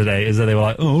 dogs today, as though they were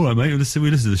like, "Oh, all right, mate, we listen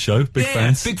to the show, big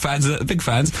fans, big fans,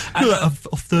 and,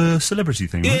 of the celebrity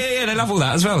thing." Right? Yeah, they love all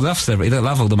that as well. They love celebrity, they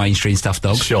love all the mainstream stuff.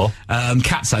 Dogs, sure.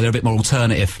 Cats, though, they're a bit more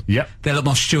alternative. Yep, they're a lot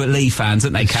more Stuart Lee fans,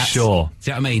 aren't they? Cats, sure.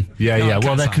 Do you know what I mean? Yeah.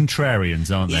 Well, they're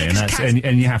contrarians, aren't they? And that's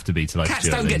and you have to be to like Cats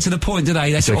Stuart don't Lee. get to the point, do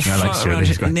they? They sort of float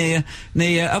around near.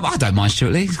 I don't mind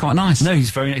Stuart Lee. He's quite nice. No,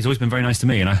 he's always been very nice to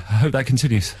me, and I hope that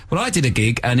continues. Well, I did a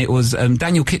gig, and it was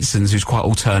Daniel Kitson's, who's quite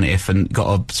alternative and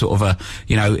got a sort of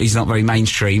he's not very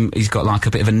mainstream. He's got like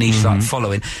a bit of a niche like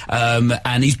following,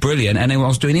 and he's brilliant. And then I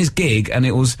was doing his gig, and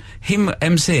it was him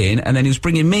emceeing, and then he was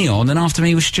bringing me on, and after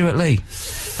me was Stuart Lee.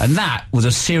 And that was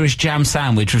a serious jam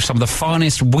sandwich with some of the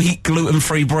finest wheat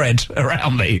gluten-free bread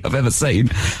around me I've ever seen.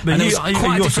 But and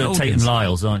you're sort of Tate &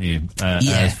 Lyle's, aren't you?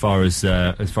 As far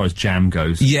as jam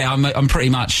goes. Yeah, I'm pretty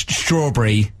much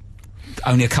strawberry.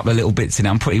 Only a couple of little bits in it.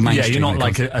 I'm pretty mainstream. Yeah, you're not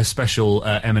like a special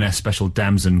M&S special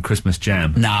Damson Christmas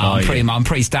jam. No, I'm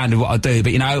pretty standard what I do.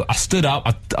 But I stood up,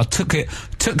 I took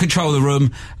control of the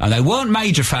room, and they weren't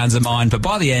major fans of mine. But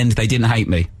by the end, they didn't hate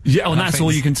me. Yeah, and that's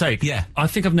all you can take. Yeah, I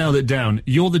think I've nailed it down.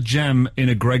 You're the jam in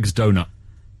a Greggs donut.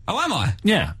 Oh, am I?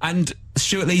 Yeah, and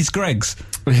Stuart Lee's Greggs.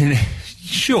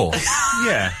 Sure.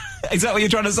 Yeah. Is that what you're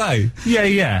trying to say?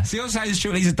 Yeah. So you're saying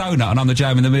Stuart Lee's a donut and I'm the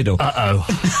jam in the middle?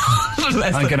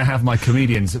 I'm going to have my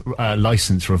comedian's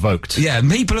licence revoked. Yeah,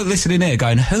 people are listening here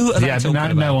going, who are they talking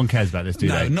about? No one cares about this, do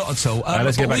they? No, not at all.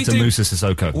 Let's get back to Moussa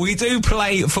Sissoko. We do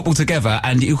play football together,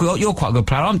 and you're quite a good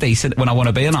player. I'm decent when I want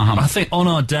to be, and I think on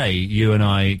our day, you and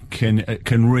I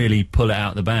can really pull it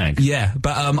out the bag. Yeah,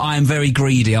 but I am very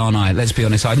greedy, aren't I? Let's be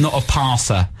honest. I'm not a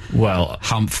passer. Well,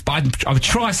 Humph, but I would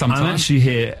try sometimes. I'm actually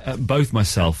here, both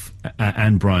myself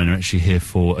and Brian are actually here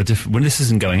for a different... When this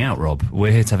isn't going out, Rob,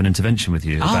 we're here to have an intervention with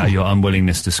you about your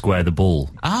unwillingness to square the ball.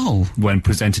 Oh. When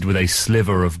presented with a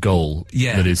sliver of goal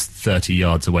that is 30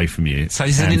 yards away from you. So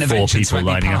it's an intervention. 4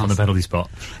 people lining up on the penalty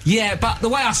spot. Yeah, but the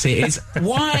way I see it is,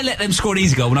 why let them score an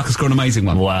easy goal when I can score an amazing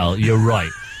one? Well, you're right.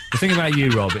 The thing about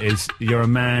you, Rob, is you're a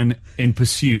man in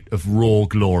pursuit of raw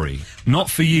glory.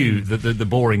 Not for you, the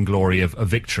boring glory of a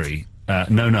victory,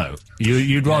 No.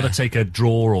 You'd rather take a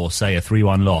draw or, say, a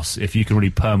 3-1 loss if you can really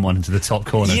perm one into the top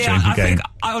corner during the game. Think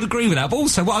I would agree with that. But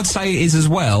also, what I'd say is as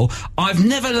well, I've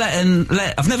never let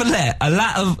a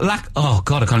lack. Oh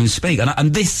God, I can't even speak.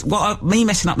 And this, me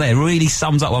messing up there really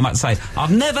sums up what I'm about to say.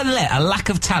 I've never let a lack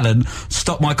of talent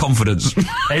stop my confidence.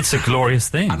 It's a glorious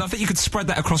thing. And I think you could spread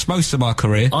that across most of my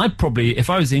career. I'd probably, if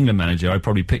I was the England manager, I'd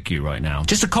probably pick you right now.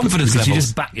 Just a confidence level. You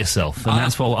just back yourself, and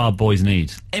that's what our boys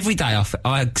need. Every day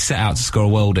I set out to score a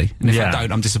worldie, and if I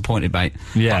don't, I'm disappointed, mate.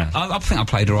 Yeah. I think I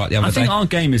played all right the other day. I think our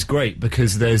game is great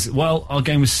because our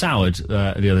game was soured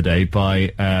the other day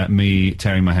by me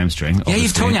tearing my hamstring. Yeah, obviously.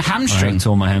 You've torn your hamstring. I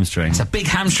torn my hamstring. It's a big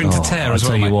hamstring to tear as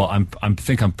well, I'll tell you mate. what, I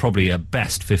think I'm probably at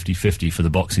best 50-50 for the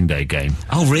Boxing Day game.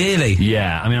 Oh, really?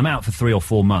 Yeah, I mean, I'm out for 3 or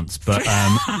 4 months, but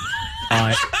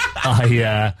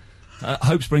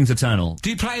hope springs eternal. Do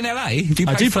you play in LA? I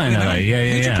do play in LA,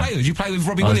 yeah. Who do you play with? Do you play with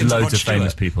Robbie Williams? Loads of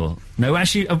famous people. No,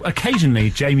 actually, occasionally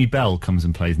Jamie Bell comes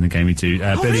and plays in the game we do.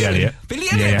 Billy Elliott. Billy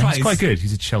Elliott plays? He's quite good.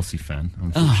 He's a Chelsea fan,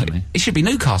 unfortunately. He should be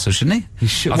Newcastle, shouldn't he? He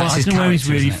should. Well, I don't know where he's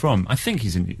really from. I think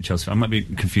he's in Chelsea. I might be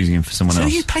confusing him for someone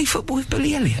else. So you play football with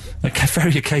Billy Elliott? Okay,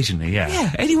 very occasionally, yeah.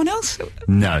 Yeah. Anyone else?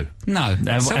 No.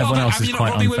 Everyone else is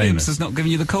quite Robbie unfamous. Williams has not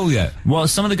given you the call yet? Well,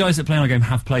 some of the guys that play in our game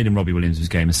have played in Robbie Williams'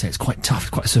 game and say it's quite tough,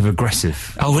 quite sort of aggressive.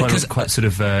 Oh, really? Quite sort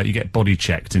of, you get body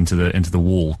checked into the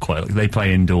wall quite. They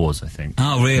play indoors, I think.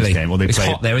 Oh, really? Well, it's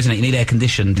hot there, isn't it? You need air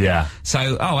conditioned. Yeah.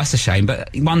 So, that's a shame.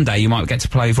 But one day you might get to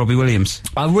play with Robbie Williams.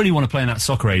 I really want to play in that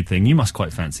Soccer Aid thing. You must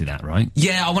quite fancy that, right?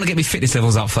 Yeah, I want to get my fitness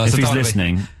levels up first. If he's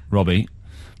listening, Robbie.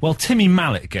 Well, Timmy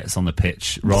Mallett gets on the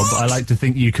pitch, Rob. What? I like to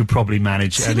think you could probably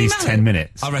manage at least 10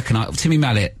 minutes. I reckon Timmy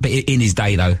Mallett, but in his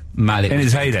day, though. Mallet. In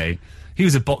his heyday. He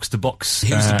was a box-to-box.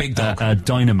 He was a big dog.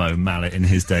 Dynamo Mallet in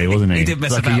his day, wasn't he? He did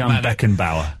mess like about a young Mallet.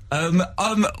 Beckenbauer.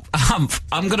 Humph,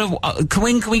 I'm gonna. Can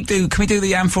we do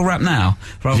the AMFL rap now?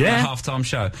 Rather than a half-time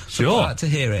show. Sure. I'd like to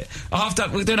hear it.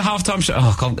 We're doing a half-time show.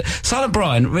 Oh, God. Silent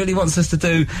Brian really wants us to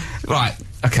do. Right.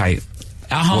 Okay.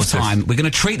 At half-time, we're going to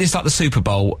treat this like the Super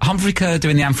Bowl. Humphrey Kerr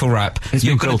doing the AMFL rap. It's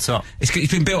been built up. It's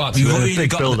been built up. It's a big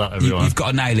build-up, everyone. You've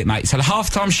got to nail it, mate. So the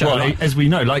half-time show... Well, as we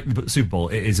know, like the Super Bowl,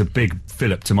 it is a big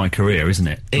fill-up to my career, isn't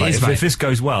it? It is, mate. If this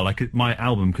goes well, my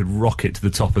album could rocket to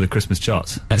the top of the Christmas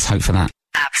charts. Let's hope for that.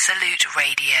 Absolute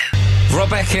Radio. Rob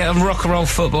Beckett and Rock and Roll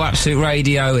Football, Absolute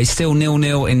Radio. It's still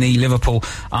 0-0 in the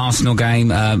Liverpool-Arsenal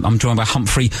game. I'm joined by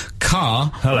Humphrey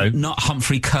Carr. Hello. Not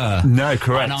Humphrey Kerr. No,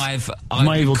 correct. And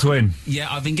my evil twin. Yeah,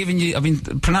 I've been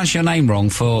pronouncing your name wrong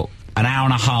for an hour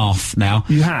and a half now.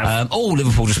 You have?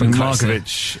 Liverpool just went close.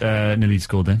 Markovic nearly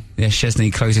scored then. Yeah,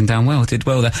 Szczesny closing down well. Did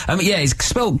well there. It's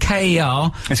spelled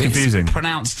K-E-R. It's confusing.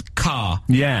 Pronounced Carr.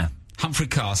 Yeah. Humphrey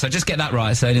Carr. So just get that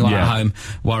right, so anyone at home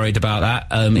worried about that.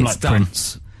 It's like done.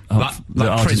 Prince. Like the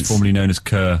artist Prince. Formerly known as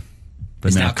Kerr. But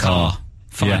It's now Carr.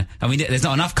 Fine. Yeah. There's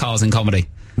not enough cars in comedy.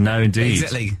 No, indeed.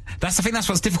 Exactly. I think that's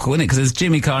what's difficult, isn't it? Because there's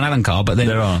Jimmy Carr and Alan Carr, but then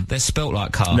they're spelt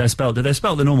like Carr. They're spelt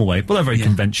the normal way. Well, they're a very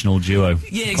conventional duo.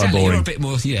 Yeah, exactly. You're a bit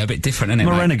more, a bit different, isn't it?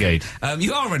 I'm a renegade.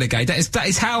 You are a renegade. That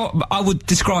is how I would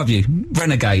describe you.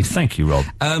 Renegade. Thank you, Rob.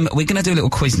 We're going to do a little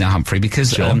quiz now, Humphrey,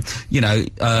 because you're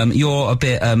a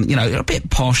bit, a bit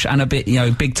posh and a bit,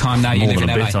 big time now. You live in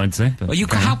LA. More than a bit, I'd say.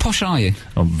 How posh are you?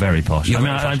 I'm very posh. You're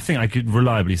I think I could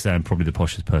reliably say I'm probably the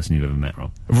poshest person you've ever met,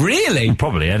 Rob. Really?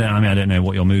 Probably. I don't know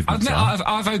what your movements are.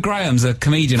 Ivo Graham's a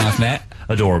comedian I've met.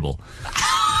 Adorable.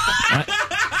 I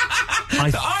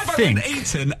think Ivo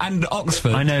Eton and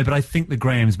Oxford. I know, but I think the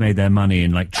Grahams made their money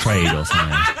in trade or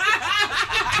something.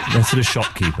 They're sort of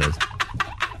shopkeepers.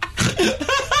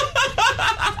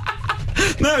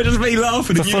 No, just me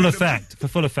laughing. For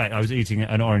full effect, I was eating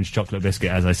an orange chocolate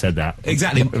biscuit as I said that.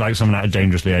 Exactly. Like someone out of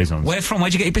Dangerous Liaisons. Where from?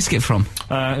 Where'd you get your biscuit from?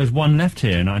 There's one left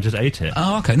here and I just ate it.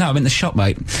 Oh, okay. No, I'm in the shop,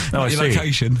 mate. Oh, I see.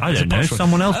 Location. I don't know.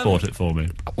 Someone else bought it for me.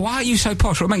 Why are you so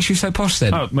posh? What makes you so posh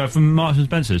then? Oh, well, from Marks and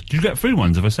Spencer's. Do you get free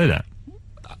ones if I say that?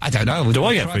 I don't know. Do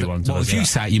I get free ones? Well, if you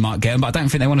say it, you might get them, but I don't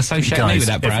think they want to associate me with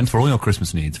that brand. For all your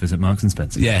Christmas needs, visit Marks and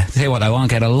Spencer. Yeah, tell you what though, I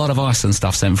get a lot of Iceland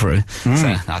stuff sent through. So,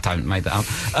 I don't make that up.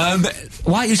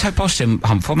 Why are you so posh then,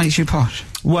 Hump? What makes you posh?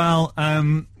 Well, I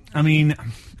mean,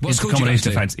 what school did you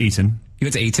go to? Eton. You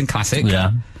went to Eton, classic.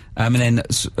 Yeah. And then,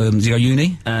 did you go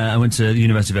uni? I went to the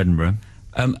University of Edinburgh.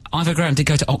 Ivo Graham did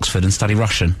go to Oxford and study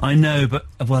Russian. I know, but,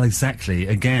 well, exactly.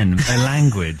 Again, a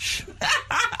language.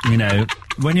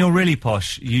 When you're really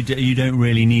posh, you don't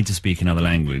really need to speak another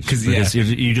language. Because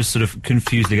you just sort of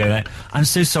confusedly go there. I'm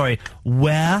so sorry.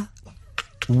 Where?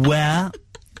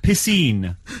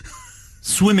 Piscine.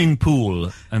 swimming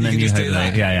pool, and then you just do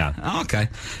that. Yeah. Oh, okay.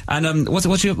 And how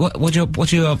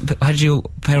did your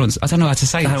parents? I don't know how to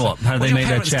say. How did they make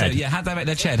their ched? Yeah, how did they make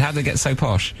their ched? How did they get so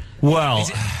posh? Well,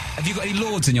 have you got any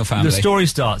lords in your family? The story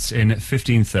starts in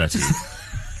 1530.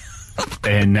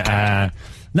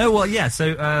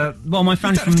 So my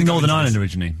family's from Northern Ireland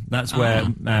originally. That's where,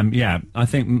 I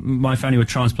think my family were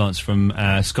transplants from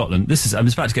Scotland. I'm just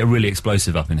about to get really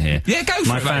explosive up in here. Yeah, go for it.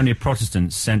 My family of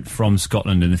Protestants sent from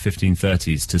Scotland in the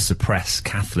 1530s to suppress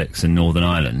Catholics in Northern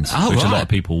Ireland, which a lot of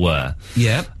people were.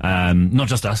 Yeah. Not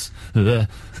just us. I've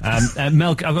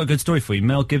got a good story for you.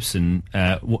 Mel Gibson, in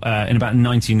about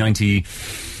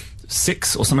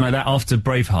 1996 or something like that, after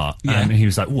Braveheart, he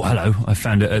was like, "Oh, hello! I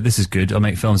found it. This is good. I'll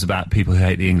make films about people who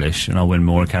hate the English, and I'll win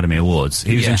more Academy Awards."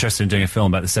 He was interested in doing a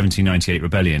film about the 1798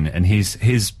 rebellion, and his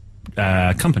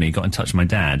company got in touch with my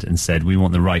dad and said, "We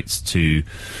want the rights to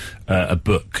a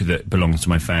book that belongs to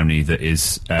my family that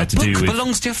is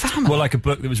belongs to your family." Well, like a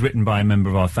book that was written by a member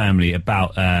of our family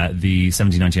about the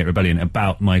 1798 rebellion,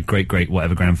 about my great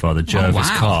whatever grandfather Jervis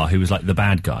Carr, who was like the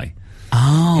bad guy.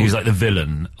 Oh. He was like the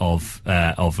villain of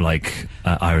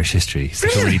Irish history. It's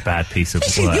like a really bad piece of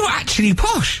work. You're actually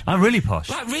posh. I'm really posh.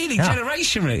 Like really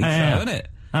generationally, isn't it?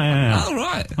 Yeah. Oh,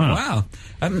 right. Wow.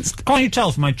 Can't you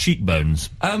tell from my cheekbones?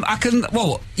 I can.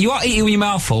 Well, you are eating with your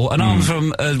mouth full, and I'm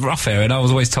from a rough area, and I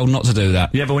was always told not to do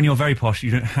that. Yeah, but when you're very posh,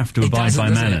 you don't have to abide by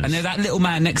manners. And that little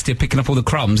man next to you picking up all the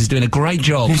crumbs is doing a great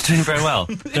job. He's doing very well.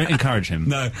 Don't encourage him.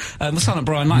 No. My son at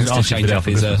Brian likes to change up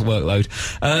his workload.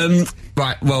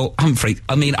 Right, well, Humphrey,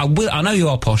 I mean, I know you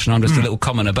are posh, and I'm just a little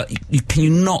commoner, but can you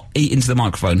not eat into the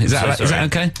microphone? Is that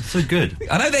okay? So good.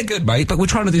 I know they're good, mate, but we're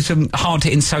trying to do some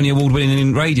hard-hitting Sony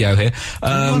Award-winning radio here. You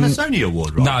won a Sony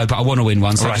Award, right? No, but I want to win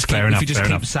one, so if you just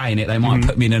keep saying it, they might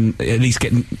put me in at least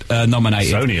get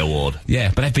nominated. Sony Award?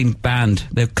 Yeah, but they've been banned.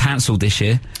 They've cancelled this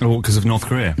year. Oh, because of North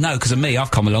Korea? No, because of me.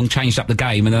 I've come along, changed up the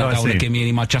game, and they don't want to give me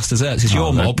any of my just desserts. It's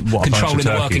your mob controlling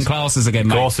the working classes again,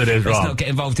 mate. Of course it is, right. Let's not get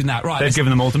involved in that. Right, they've given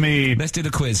them all to me. Let's do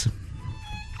the quiz.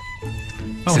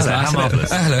 Oh, how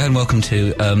marvellous. Hello and welcome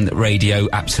to Radio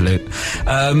Absolute.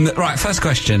 Right, first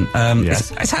question.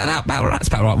 Yes. It's about right. It's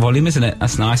about right volume, isn't it?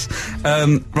 That's nice.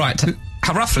 Right.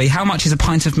 Roughly, how much is a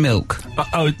pint of milk?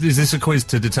 Is this a quiz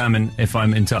to determine if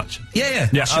I'm in touch? Yeah.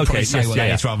 Okay.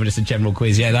 It's rather just a general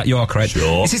quiz. Yeah, that you are correct.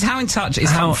 Sure. This is how in touch is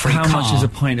Humphrey How Carr? much is a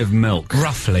pint of milk?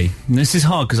 Roughly. This is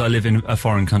hard because I live in a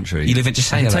foreign country. You live in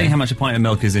just I can tell you how much a pint of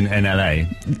milk is in LA.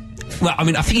 Well, I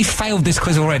mean, I think you failed this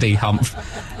quiz already, Hump.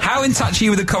 How in touch are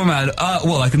you with the common man?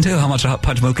 Well, I can tell you how much a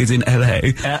pint of milk is in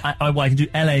LA. I can do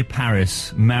LA,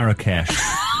 Paris, Marrakesh,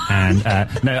 and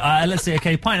let's see.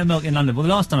 Okay, pint of milk in London. Well, the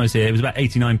last time I was here, it was about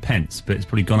 89 pence, but it's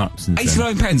probably gone up since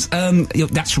 89 pence.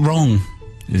 That's wrong.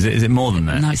 Is it more than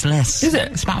that? No, it's less. Is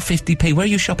it? It's about 50p. Where are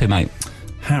you shopping, mate?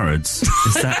 Harrods.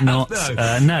 Is that not?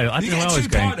 No. I think I was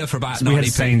going for about 90p. We had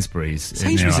Sainsbury's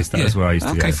near us. That was where I used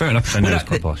to go. Okay, fair enough. I know it's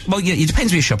quite posh. Well, yeah, it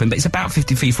depends where you're shopping, but it's about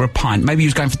 50p for a pint. Maybe you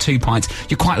was going for 2 pints.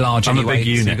 You're quite large anyway. I'm a big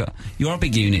unit. So you are a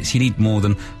big unit, so you need more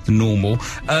than the normal.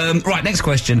 Right, next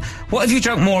question. What have you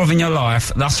drunk more of in your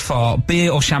life thus far,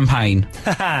 beer or champagne?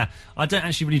 I don't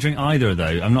actually really drink either, though.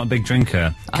 I'm not a big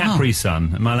drinker. Capri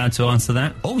Sun. Am I allowed to answer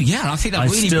that? Oh, yeah, I think that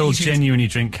really... I still genuinely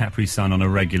drink Capri Sun on a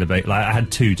regular basis. Like, I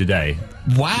had 2 today.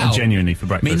 Wow. Genuinely for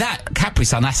breakfast. I mean, that Capri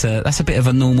Sun, that's a bit of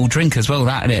a normal drink as well,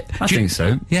 that, isn't it? I think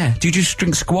so. Yeah. Do you just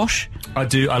drink squash? I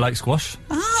do. I like squash.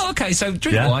 Oh, okay. So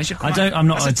drink-wise, you're quite... I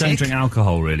don't drink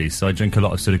alcohol, really, so I drink a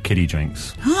lot of sort of kiddie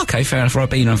drinks. Oh, okay, fair enough.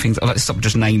 Ribena and things. I'd like to stop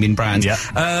just naming brands. Yeah.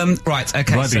 Right,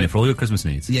 okay. Ribena for all your Christmas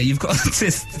needs. Yeah, you've got a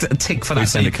tick for that.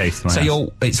 Send a case to my house.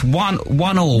 It's one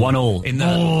all. 1 all. In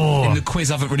the quiz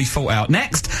I haven't really thought out.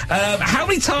 Next, how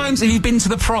many times have you been to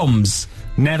the proms?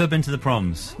 Never been to the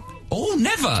proms. Oh,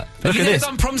 never. Look have you at never this.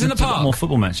 done proms in the park? More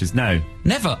football matches? No.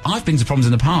 Never. I've been to proms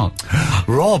in the park.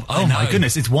 Rob, oh my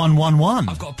goodness, it's 1-1-1.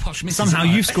 I've got a posh missus. Somehow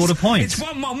you've scored a point. It's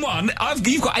 1-1-1.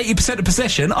 You've got 80% of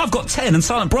possession. I've got 10, and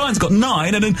Silent Brian's got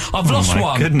 9, and then I've lost 1. Oh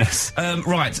my goodness.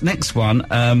 Right, next one.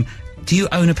 Do you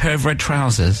own a pair of red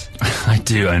trousers? I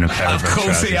do own a pair of red trousers. Of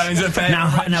course he owns a pair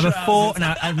of red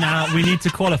trousers. Now, we need to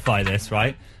qualify this,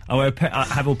 right? I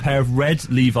have a pair of red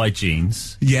Levi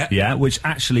jeans. Yeah. Yeah, which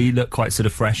actually look quite sort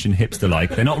of fresh and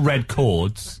hipster-like. They're not red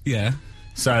cords. Yeah.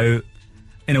 So,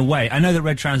 in a way, I know that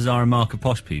red trousers are a mark of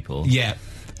posh people. Yeah.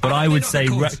 But I would say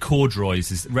red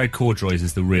corduroys is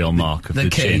the real mark of the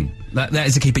chin. That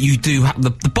is the key. But you do have the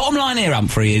bottom line here,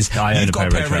 Humphrey, is you've got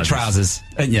a pair of red trousers,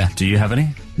 haven't you? Do you have any?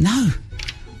 No.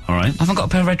 All right. I haven't got a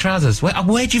pair of red trousers. Where do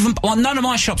you even? Well, none of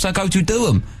my shops I go to do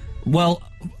them. Well.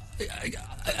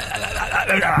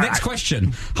 Next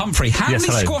question, Humphrey. How many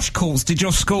squash courts did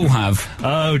your school have?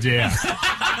 Oh dear.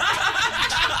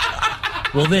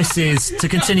 Well, this is, to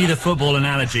continue the football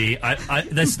analogy,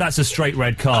 that's a straight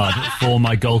red card for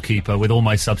my goalkeeper with all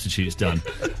my substitutes done.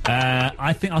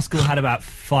 I think our school had about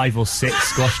 5 or 6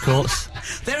 squash courts.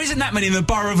 There isn't that many in the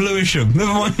borough of Lewisham.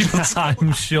 Never mind.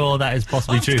 I'm sure that is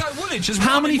possibly true.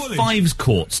 How many fives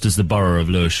courts does the borough of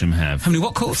Lewisham have? How many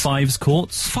what courts? Fives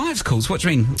courts. Fives courts? What do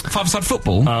you mean? Five-a-side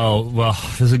football? Oh, well,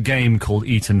 there's a game called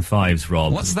Eton Fives,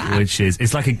 Rob. What's that? Which is,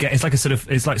 it's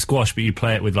like squash, but you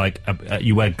play it with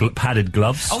you wear padded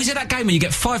gloves. Oh, is it that game where you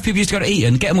get 5 people used to go to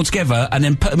Eton, get them all together, and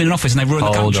then put them in an office and they ruin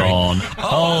the country?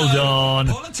 Hold on.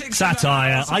 Politics.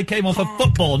 Satire. I came on for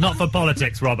football, not for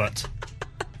politics, Robert.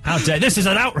 How dare this is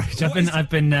an outrage! I've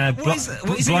been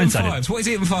blindsided. What is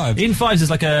Eton Fives? Eton Fives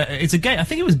is it's a game. I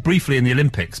think it was briefly in the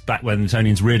Olympics back when the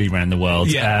Etonians really ran the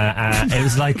world. Yeah, it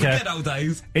was like good old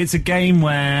days. It's a game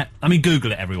where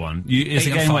Google it, everyone. It's a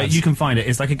game where you can find it.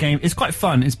 It's like a game. It's quite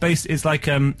fun. It's like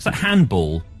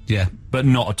handball. Yeah, but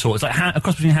not at all. It's like a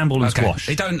cross between handball and squash.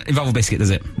 It don't involve a biscuit, does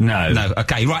it? No. No.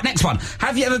 Okay, right. Next one.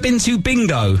 Have you ever been to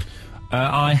bingo?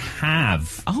 I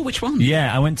have. Oh, which one?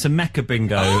 Yeah, I went to Mecca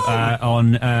Bingo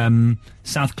on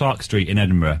South Clark Street in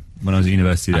Edinburgh when I was at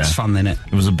university there. That's fun, isn't it?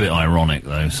 It was a bit ironic,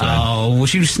 though. So. Oh,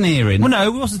 was you sneering? Well,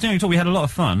 no, we wasn't sneering at all. We had a lot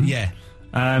of fun. Yeah.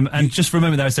 And just for a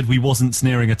moment there, I said we wasn't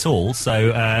sneering at all,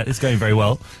 so it's going very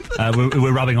well.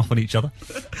 We're rubbing off on each other.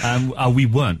 We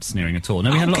weren't sneering at all.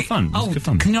 No, we had a lot of fun. It was good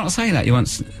fun. Can you not say that?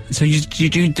 So you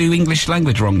do English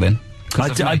language wrong then?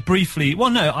 I briefly... Well,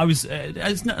 no, I was...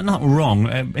 it's not wrong.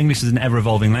 English is an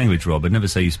ever-evolving language, Rob. I'd never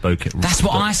say you spoke it... That's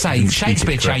what I say.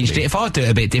 Shakespeare changed it. If I do it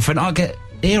a bit different, I get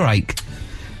earache.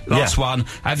 Last one.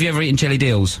 Have you ever eaten jellied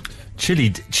eels? Chilled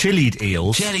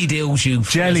eels? Jellied eels, you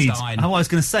Jellied. Philistine. I was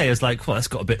going to say, I was like, well, that's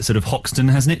got a bit sort of Hoxton,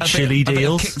 hasn't it? Chilled eels. A bit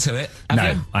of kick to it.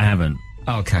 No, I haven't.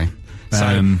 Okay.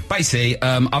 So, basically,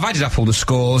 I've added up all the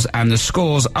scores, and the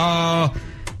scores are...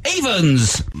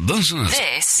 evens!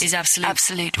 This is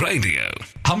Absolute Radio.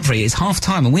 Humphrey, it's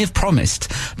half-time, and we have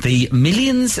promised the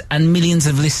millions and millions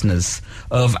of listeners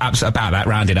of about that,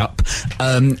 rounded up,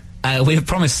 we have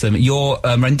promised them your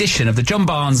rendition of the John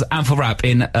Barnes Anfield Rap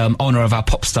in honour of our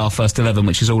pop star First 11,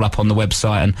 which is all up on the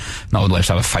website, and not on the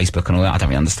website, but Facebook and all that. I don't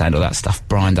really understand all that stuff.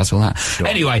 Brian does all that. Sure.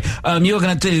 Anyway, you're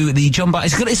going to do the John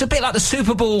Barnes... It's a bit like the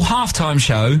Super Bowl halftime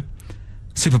show.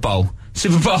 Super Bowl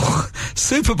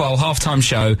halftime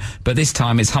show, but this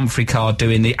time it's Humphrey Card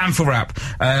doing the Anfield Rap.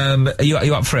 Are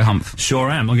you up for it, Humph? Sure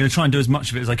am. I'm going to try and do as much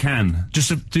of it as I can. Just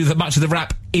to do much of the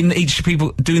rap in each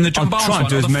people doing the John Barnes one? I'll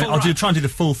try and do the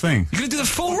full thing. You're going to do the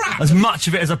full rap? As much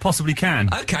of it as I possibly can.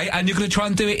 Okay, and you're going to try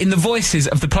and do it in the voices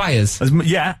of the players?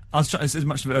 Yeah, I'll try as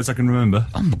much of it as I can remember.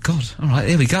 Oh my God. All right,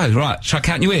 here we go. Right, shall I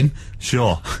count you in?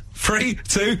 Sure. 3,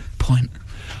 2, point.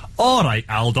 All right,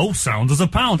 Aldo, sound as a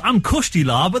pound. I'm cushy,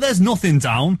 la, but there's nothing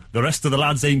down. The rest of the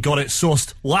lads ain't got it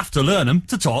sussed. We'll have to learn 'em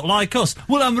to talk like us.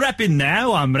 Well, I'm repping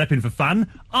now. I'm repping for fun.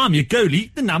 I'm your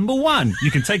goalie, the number 1.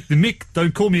 You can take the mick,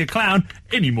 don't call me a clown.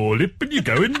 Any more lip and you're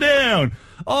going down.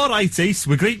 All right, Ace,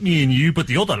 we're great, me and you, but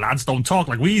the other lads don't talk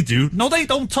like we do. No, they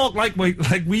don't talk like we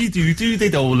do they,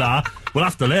 though, la? We'll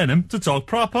have to learn 'em to talk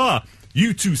proper.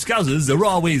 You two scousers are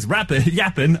always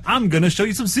yapping. I'm gonna show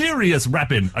you some serious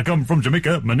rapping. I come from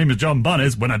Jamaica. My name is John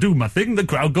Barnes. When I do my thing, the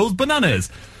crowd goes bananas.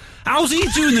 How's he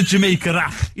doing the Jamaica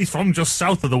rap? He's from just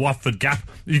south of the Watford Gap.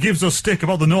 He gives us stick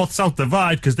about the north-south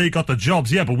divide because they got the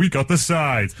jobs, yeah, but we got the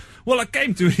sides. Well, I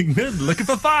came to England looking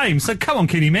for fame, so come on,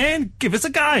 Kenny man, give us a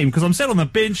game, because I'm sat on the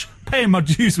bench paying my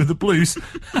dues with the Blues.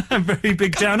 I'm very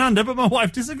big down under, but my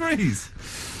wife disagrees.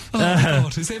 Oh,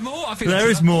 God. Is there more? I think there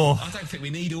is more. I don't think we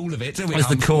need all of it, do we? There's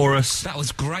the chorus. That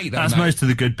was great, That's most of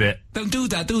the good bit. Don't do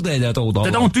that, do they? They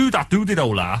don't do that, do they,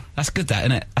 Ola? That's good, that,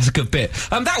 isn't it? That's a good bit.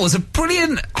 That was a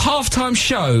brilliant halftime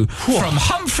show from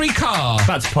Humphrey Carr.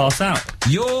 About to pass out.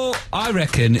 I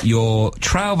reckon your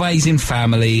trailblazing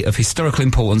family of historical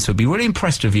importance would be really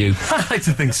impressed with you. I like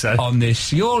to think so. On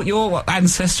this. Your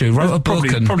ancestor who wrote a book.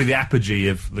 Probably the apogee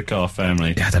of the Carr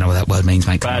family. Yeah, I don't know what that word means,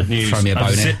 mate. Bad news. Throw me a bone.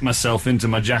 I've zipped myself into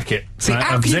my jacket. See,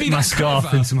 I've zipped my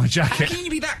scarf into my jacket. How can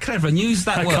you be that clever and use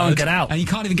that word? I can't get out. And you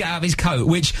can't even get out of his coat,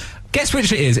 which... Guess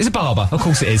which it is? It's a barber. Of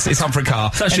course it is. It's Humphrey Carr.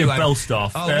 It's actually a bell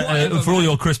staff. For all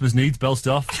your Christmas needs, bell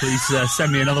staff, please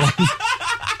send me another one.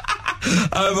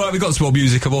 Right, we've got some more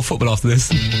music and more football after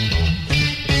this.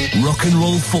 Rock and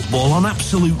roll football on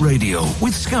Absolute Radio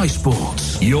with Sky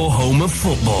Sports, your home of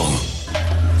football.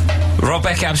 Rob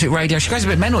Beck, Absolute Radio. She goes a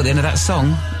bit mental at the end of that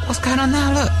song. What's going on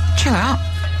now? Look, chill out.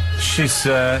 She's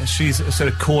sort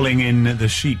of calling in the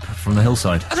sheep from the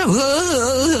hillside. I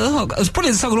was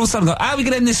putting the song and all of a sudden go, how are we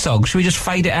going to end this song? Should we just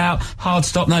fade it out? Hard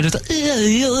stop? No, just...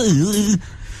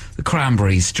 The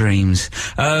Cranberries, Dreams.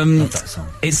 Love that song.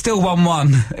 It's still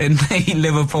 1-1 in the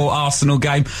Liverpool-Arsenal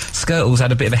game. Skirtles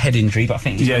had a bit of a head injury, but I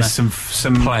think he's some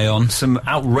play on. Some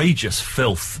outrageous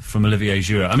filth from Olivier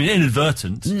Giroud. I mean,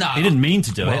 inadvertent. No. He didn't mean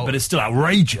to do it, but it's still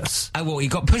outrageous. Well, he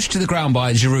got pushed to the ground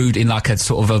by Giroud in like a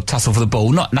sort of a tussle for the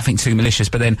ball. Nothing too malicious,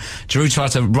 but then Giroud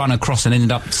tried to run across and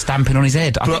ended up stamping on his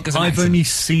head. I've only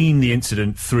seen the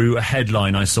incident through a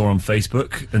headline I saw on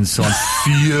Facebook, and so I'm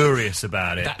furious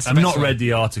about it. I've not read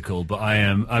the article, but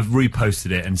I've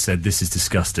reposted it and said this is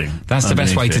disgusting. That's the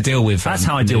best way to deal with. That's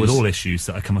how I deal with all issues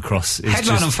that I come across.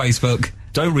 Headline on Facebook.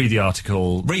 Don't read the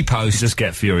article. Repost. Just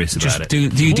get furious about it.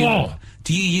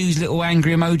 Do you use little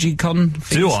angry emoji con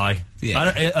things? Do I?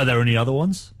 Yeah. Are there any other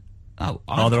ones? Oh,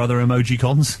 are there other emoji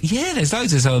cons? Yeah, there's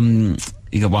loads. There's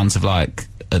you got ones of like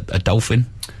a dolphin,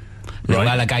 little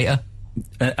alligator.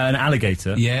 An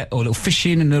alligator? Yeah, or a little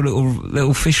fishing and a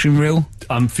little fishing reel.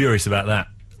 I'm furious about that.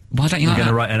 Why don't you like that?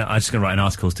 I'm just going to write an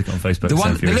article, stick it on Facebook.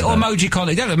 The little emoji con,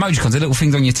 they don't have emoji cons, the little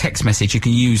things on your text message you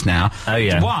can use now. Oh,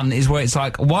 yeah. One is where it's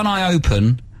like one eye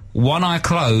open, one eye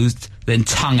closed, then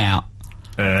tongue out.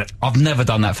 I've never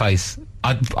done that face.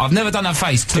 I've never done that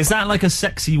face. Is that like a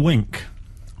sexy wink?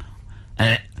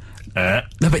 No,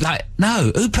 but like,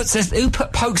 no. Who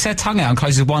pokes their tongue out and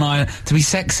closes one eye to be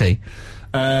sexy?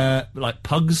 Like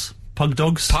pugs? Pug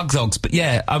dogs? Pug dogs, but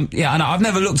yeah, I know. I've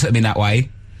never looked at them in that way.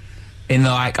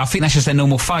 I think that's just their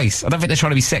normal face. I don't think they're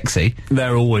trying to be sexy.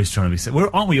 They're always trying to be sexy.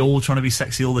 Aren't we all trying to be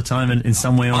sexy all the time in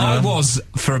some way or another? I was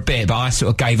for a bit, but I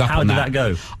sort of gave up on that. How did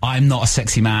that go? I'm not a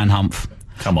sexy man, Humph.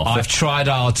 Come off I've tried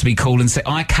hard to be cool and say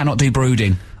I cannot do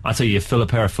brooding. I tell you fill a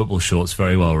pair of football shorts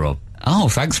very well, Rob. Oh,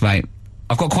 thanks, mate.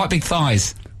 I've got quite big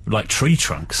thighs. Like tree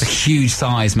trunks. Huge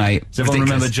thighs, mate. Does everyone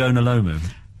remember Jonah Lomu?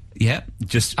 Yeah.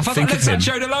 Just I think of him.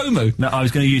 Jonah Lomu? No, I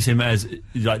was going to use him as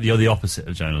like the opposite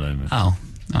of Jonah Lomu.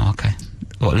 Oh, okay.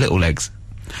 What, little legs?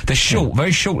 They're short,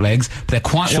 very short legs, but they're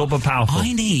quite short but powerful.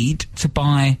 I need to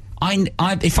buy.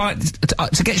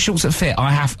 To get shorts that fit,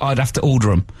 I'd have to order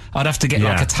them. I'd have to get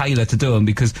like a tailor to do them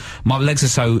because my legs are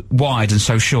so wide and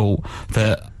so short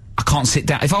that I can't sit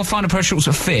down. If I find a pair of shorts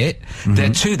that fit,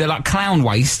 they're like clown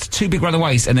waist, too big around the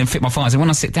waist, and then fit my thighs. And when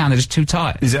I sit down, they're just too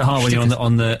tight. Is it hard when you're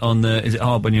Is it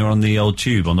hard when you're on the old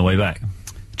tube on the way back?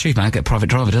 Tube, man, I get a private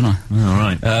driver, don't I? Oh, all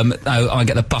right. No, I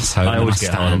get the bus home. I always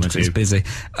get hard on the tube. It's busy.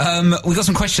 We got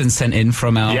some questions sent in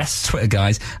from our Twitter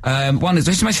guys. One is,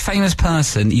 who's the most famous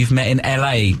person you've met in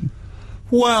LA?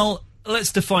 Well,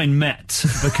 let's define met,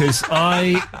 because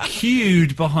I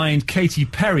queued behind Katy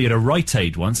Perry at a Rite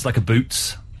Aid once, like a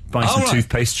Boots, buying some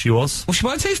toothpaste she was. Was she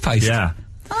buying toothpaste? Yeah.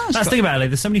 That's the thing about LA,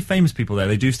 there's so many famous people there,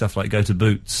 they do stuff like go to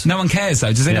Boots. No one cares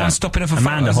though, does anyone stop in her for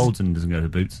Amanda photos? Holden doesn't go to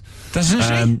Boots. Doesn't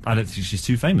she? I don't think she's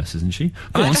too famous, isn't she?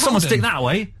 Go on, someone stick that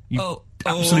away, you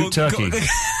absolute turkey.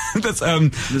 That's,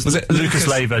 was it Lucas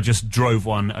Laver just drove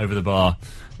one over the bar.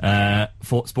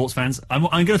 For sports fans, I'm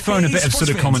going to throw in a bit of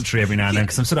sort of commentary every now and then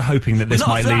because I'm sort of hoping that this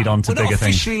might lead on to bigger things. We're not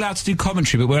officially allowed to do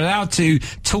commentary, but we're allowed to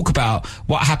talk about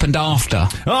what happened after.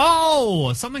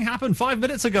 Oh, something happened 5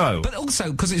 minutes ago. But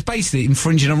also, because it's basically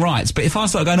infringing on rights. But if I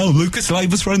start going, Lucas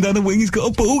Laver's thrown down the wing, he's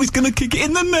got a ball, he's going to kick it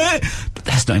in the net. But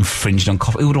that's not infringing on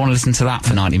copyright. Who would want to listen to that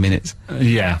for 90 minutes?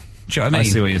 Yeah. Do you know what I mean?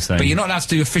 I see what you're saying. But you're not allowed to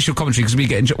do official commentary because we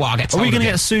get I get told. Are we going to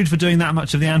get sued for doing that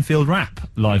much of the Anfield rap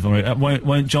live? Or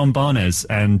won't John Barnes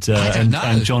and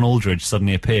John Aldridge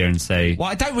suddenly appear and say... Well,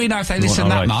 I don't really know if they listen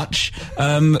that much.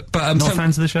 Not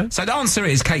fans of the show? So the answer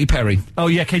is Katy Perry. Oh,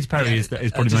 yeah, Katy Perry is probably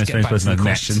the most famous person I've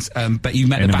met. But you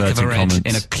met the back of her head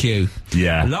in a queue.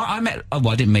 Yeah.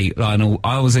 I didn't meet Lionel.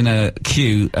 I was in a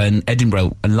queue in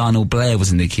Edinburgh and Lionel Blair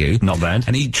was in the queue. Not bad.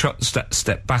 And he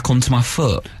stepped back onto my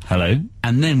foot. Hello.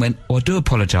 And then went, I do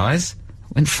apologise.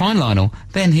 Went, fine, Lionel.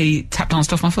 Then he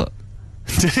tap-danced off my foot.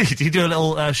 Did he do a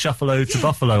little shuffle to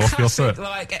Buffalo off your foot?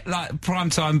 Like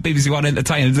primetime BBC One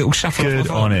entertainers, little shuffle off my foot.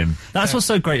 Good on him. That's what's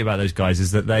so great about those guys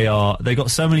is that they got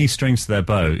so many strings to their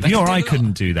bow. You or I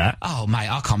couldn't do that. Oh mate,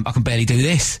 I can barely do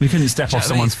this. We couldn't step off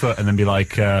someone's foot and then be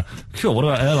like, cool, what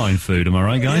about airline food? Am I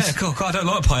right, guys? Yeah, cool. I don't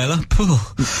like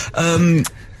paella.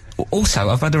 Also,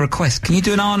 I've had a request. Can you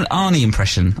do an Arnie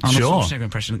impression? Arnold Schwarzenegger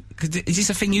impression? Is this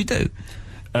a thing you do?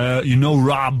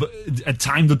 Rob, at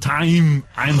time to time,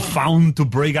 I'm found to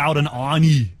break out an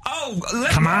Arnie. Oh,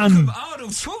 come on.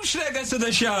 Arnold Schwarzenegger to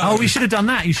the show. Oh, we should have done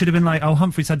that. You should have been like,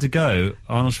 Humphrey's had to go.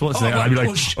 Arnold Schwarzenegger. I'd be like,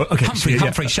 okay.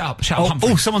 Humphrey, shut up,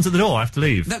 Humphrey. Oh, someone's at the door. I have to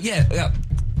leave. No,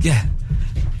 yeah.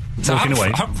 So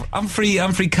away.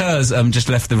 Humphrey Kerrs just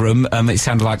left the room. It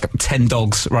sounded like 10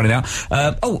 dogs running out.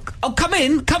 Come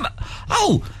in.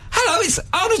 Oh, hello, it's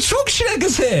Arnold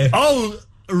Schwarzenegger's here. Oh,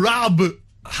 Rob.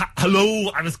 Hello,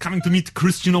 I was coming to meet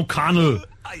Christian O'Connell.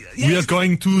 We are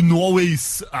going to Norway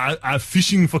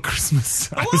fishing for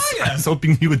Christmas. I was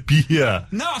hoping he would be here.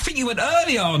 No, I think you went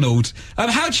early, Arnold.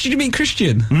 How did you meet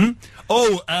Christian?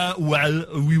 Well,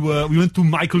 we went to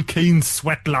Michael Caine's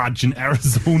sweat lodge in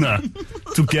Arizona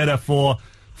together for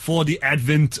the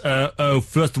Advent,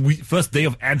 first day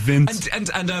of Advent. And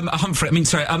Humphrey,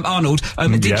 Arnold,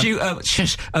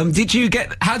 did you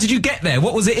get, how did you get there?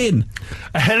 What was it in?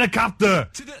 A helicopter!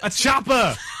 A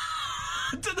chopper!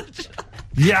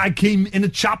 Yeah, I came in a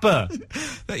chopper.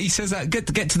 He says that, get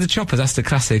to the chopper, that's the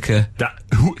classic.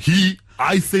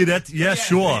 I say that, yeah,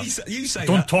 sure. You say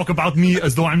Don't talk about me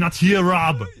as though I'm not here,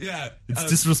 Rob. Yeah. It's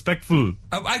disrespectful.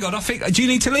 Hang on, do you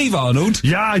need to leave, Arnold?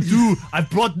 Yeah, I do. I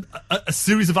brought a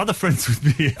series of other friends with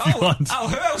me, if you want.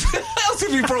 Who else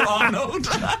have you brought, Arnold?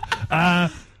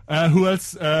 Who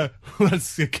else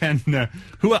can...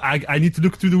 I need to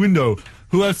look through the window.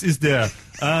 Who else is there?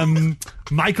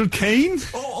 Michael Caine?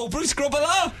 Or Bruce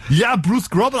Grobbelaar? Yeah, Bruce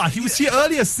Grobbelaar. He was here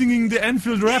earlier singing the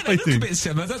Enfield Rap, I think. They look a bit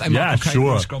similar, don't they? Yeah, Michael Caine,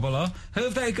 sure. Bruce Grobbelaar. Who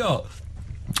have they got?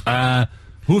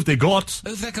 Who have they got?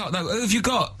 Who have they got? No, who have you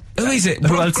got? Who is it?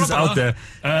 Who else is out there?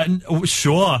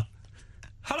 Sure.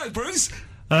 Hello, Bruce.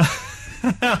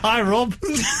 Hi, Rob.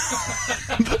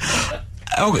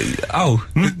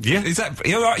 Yeah. Is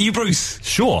that you, Bruce?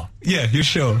 Sure. Yeah, you're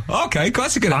sure. Okay,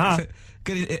 that's a good answer.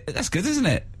 That's good, isn't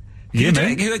it?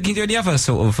 Can you do any other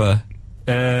sort of?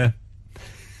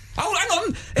 Oh, hang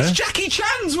on! It's Jackie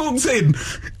Chan's walked in.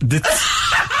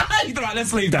 Right,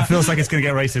 let's leave that. Feels like it's going to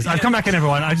get racist. Yeah. I've come back in,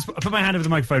 everyone. I put my hand over the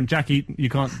microphone. Jackie, you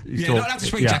can't. You don't have to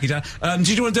speak, Jackie Chan. Did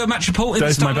you want to do a match report in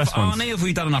the style of Arnie? Have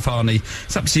we done enough Arnie?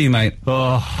 It's up to you, mate.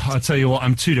 Oh, I'll tell you what.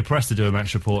 I'm too depressed to do a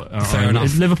match report. Fair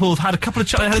enough. Liverpool have had a couple of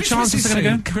chances a second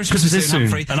ago. Christmas is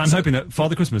soon, and I'm hoping that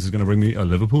Father Christmas is going to bring me a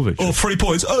Liverpool victory. Or 3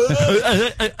 points.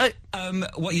 What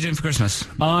are you doing for Christmas?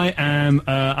 I am.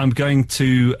 I'm going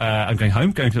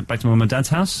home. Going back to my mum and dad's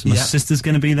house. My sister's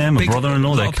going to be there. My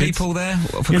brother-in-law. A lot of people there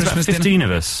for Christmas. About 15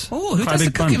 of us. Oh, who does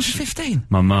the cooking for 15?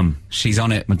 My mum. She's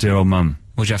on it. My dear old mum.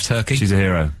 Would you have turkey? She's a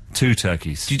hero. 2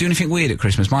 turkeys. Do you do anything weird at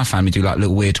Christmas? My family do like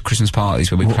little weird Christmas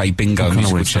parties where we play bingo and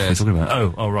musical chairs.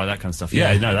 Oh, right, that kind of stuff.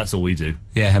 Yeah, no, that's all we do.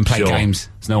 Yeah, and play games.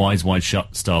 There's no Eyes Wide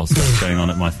Shut style stuff going on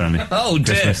at my family. Oh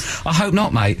dear. I hope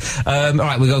not, mate. All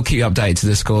right, we're going to keep you updated to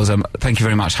the scores. Thank you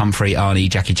very much, Humphrey, Arnie,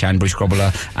 Jackie Chan, Bruce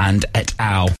Grobbelaar, and et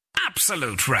al.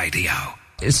 Absolute Radio.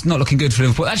 It's not looking good for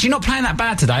Liverpool. Actually, not playing that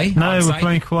bad today. No, we're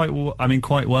playing quite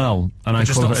well. And I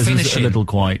thought it was a little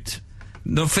quite...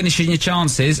 Not finishing your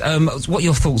chances. What are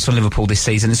your thoughts on Liverpool this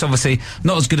season? It's obviously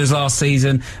not as good as last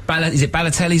season. Is it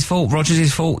Balotelli's fault?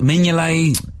 Rodgers' fault?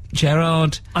 Mignolet?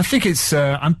 Gerrard? I think it's.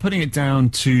 I'm putting it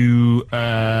down to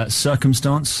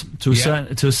circumstance to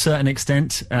a certain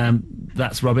extent.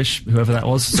 That's rubbish. Whoever that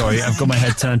was. Sorry, I've got my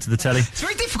head turned to the telly. It's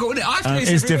very difficult, isn't it?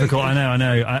 It's difficult. I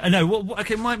know. Well,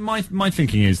 okay. My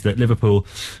thinking is that Liverpool.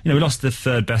 We lost the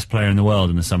 3rd best player in the world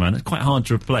in the summer, and it's quite hard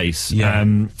to replace. Yeah.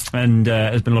 And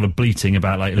there's been a lot of bleating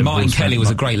about Martin Kelly was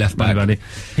a great left back.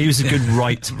 He was a good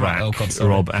right back.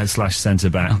 Rob / centre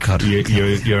back. Oh God.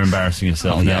 You're embarrassing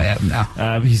yourself now.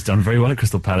 Yeah. He's done very well at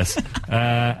Crystal Palace.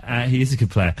 He is a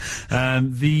good player.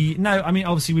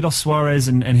 Obviously we lost Suarez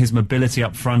and his mobility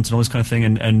up front and all this kind of thing,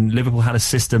 and Liverpool had a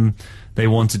system they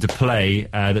wanted to play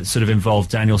that sort of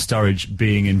involved Daniel Sturridge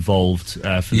being involed for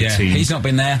the team. He's not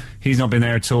been there. He's not been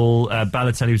there at all.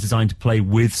 Balotelli was designed to play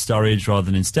with Sturridge rather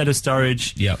than instead of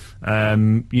Sturridge. Yep.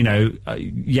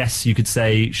 Yes, you could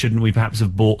say, shouldn't we perhaps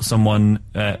have bought someone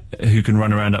who can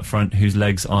run around up front whose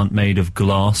legs aren't made of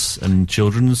glass and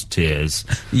children's tears?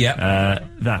 Yeah.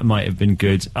 That might have been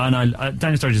good. And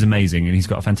Daniel Sturridge is amazing, and he's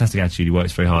got a fantastic attitude. He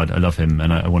works very hard. I love him,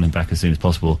 and I want him back as soon as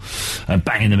possible.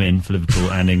 Banging them in for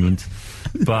Liverpool and England.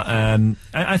 But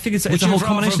I think it's a whole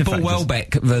combination of factors.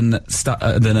 Welbeck than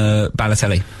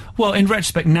Balotelli? Well, in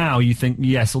retrospect now, you think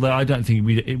yes, although I don't think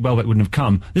Welbeck wouldn't have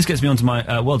come. This gets me onto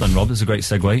my... well done, Rob. That's a great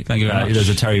segue. Thank you very much. There's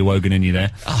a Terry Wogan in you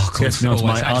there. Oh, of course. Gets me onto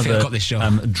my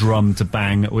other drum to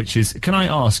bang, which is, can I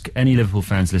ask any Liverpool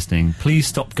fans listening, please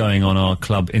stop going on our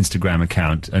club Instagram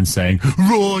account and saying,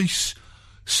 Royce,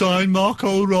 sign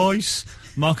Marco Reus.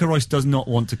 Marco Reus does not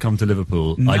want to come to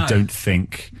Liverpool, no. I don't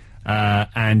think.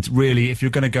 And really, if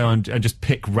you're going to go and just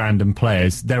pick random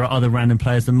players, there are other random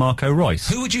players than Marco Reus.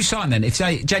 Who would you sign then? If,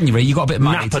 say, January, you got a bit of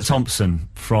money... Napa Thompson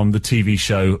from the TV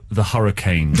show The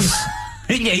Hurricanes.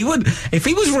 Yeah, he would. If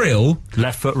he was real...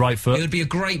 Left foot, right foot. He would be a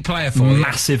great player for you.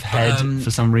 Massive head, for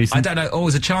some reason. I don't know. Oh,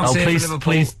 there's a chance here for Liverpool.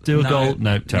 Please do a goal.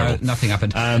 No, terrible. No, nothing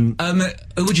happened.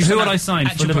 Who would I sign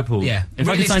for Liverpool? Yeah. If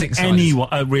I could sign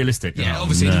anyone... realistic. Yeah,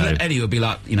 obviously, any would be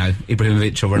like,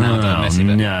 Ibrahimovic or Ronaldo. Messi,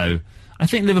 no. I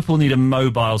think Liverpool need a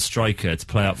mobile striker to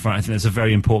play up front. I think that's a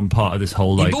very important part of this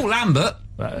whole... You bought Lambert.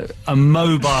 a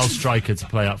mobile striker to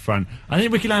play up front. I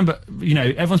think Ricky Lambert,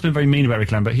 everyone's been very mean about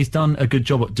Ricky Lambert. He's done a good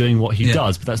job at doing what he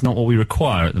does, but that's not what we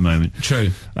require at the moment. True.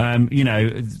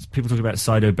 People talk about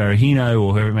Saido Berahino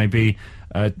or whoever it may be.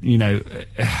 I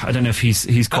don't know if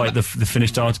he's quite the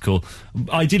finished article.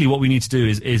 Ideally, what we need to do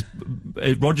is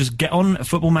Rogers, get on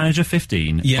Football Manager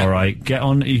 15. Yeah. All right, get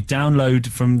on. You download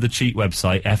from the cheat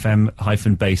website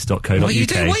fm-base.co.uk. What are you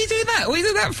doing that? What are you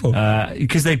doing that for?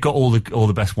 Because they've got all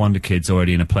the best Wonder Kids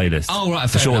already in a playlist. Oh right,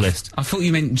 a short list. I thought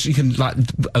you meant you can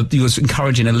you was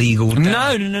encouraging illegal.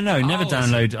 No. Never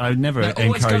download. I would never encourage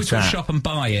always go to that. a shop and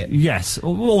buy it. Yes,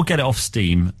 or get it off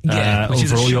Steam. Which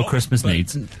is for all shop, your Christmas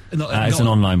needs. It's an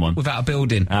online one without a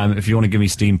building. If you want to give me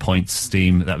Steam points,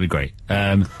 that'd be great.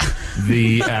 I'm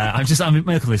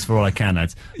making this for all I can,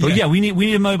 lads. But we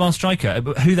need a mobile striker.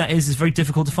 But who that is very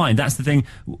difficult to find. That's the thing.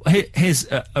 Here's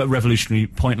a revolutionary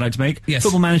point I'd like to make. Yes.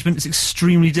 Football management is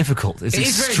extremely difficult. It's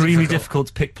extremely difficult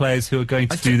to pick players who are going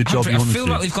to do the job you want them to do. I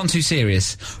feel like we've gone too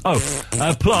serious.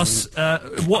 Plus,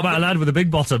 what about a lad with a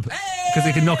big bottom? Because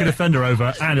he can knock a defender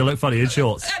over and he'll look funny in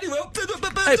shorts.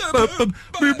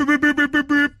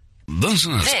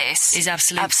 This is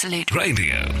Absolute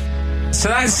Radio. So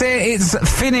that's it.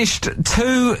 It's finished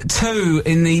 2-2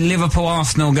 in the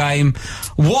Liverpool-Arsenal game.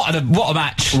 What a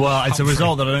match. Well, it's a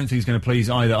result that I don't think is going to please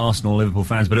either Arsenal or Liverpool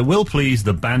fans, but it will please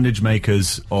the bandage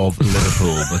makers of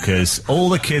Liverpool, because all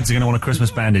the kids are going to want a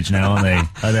Christmas bandage now, aren't they?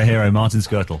 Their hero, Martin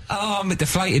Skirtle. Oh, I'm a bit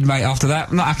deflated, mate, after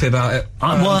that. I'm not happy about it.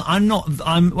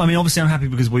 Obviously I'm happy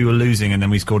because we were losing and then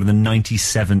we scored in the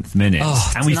 97th minute.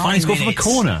 And we finally scored from a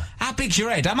corner. How big's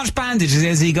your head? How much bandage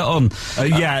has he got on?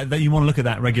 You want to look at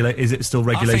that. Is it still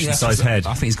regulation size head?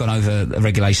 I think he's gone over the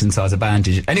regulation size of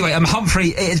bandage. Anyway, Humphrey,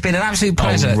 it has been an absolute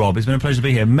pleasure. Oh, Rob, it's been a pleasure to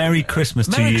be here. Merry Christmas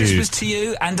to you. Merry Christmas to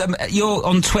you, and you're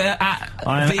on Twitter at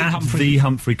the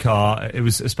Humphrey Car. It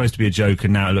was supposed to be a joke,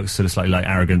 and now it looks sort of slightly like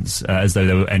arrogance, as though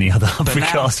there were any other Humphrey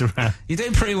cars around. You're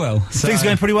doing pretty well. So. Things are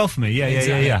going pretty well for me.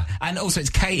 Yeah. And also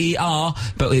it's K-E-R,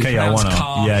 but it's K-E-R pronounced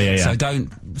car. Yeah. So don't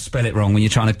spell it wrong when you're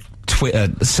trying to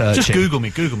Twitter search. Just Google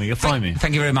me, you'll find me.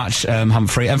 Thank you very much,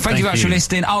 Humphrey. And thank you very much for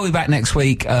listening. I'll be back next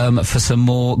week for some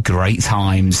more great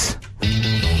times.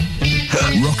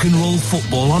 Rock and roll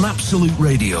football on Absolute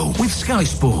Radio with Sky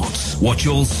Sports. Watch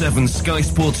all 7 Sky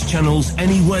Sports channels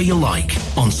anywhere you like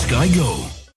on Sky Go.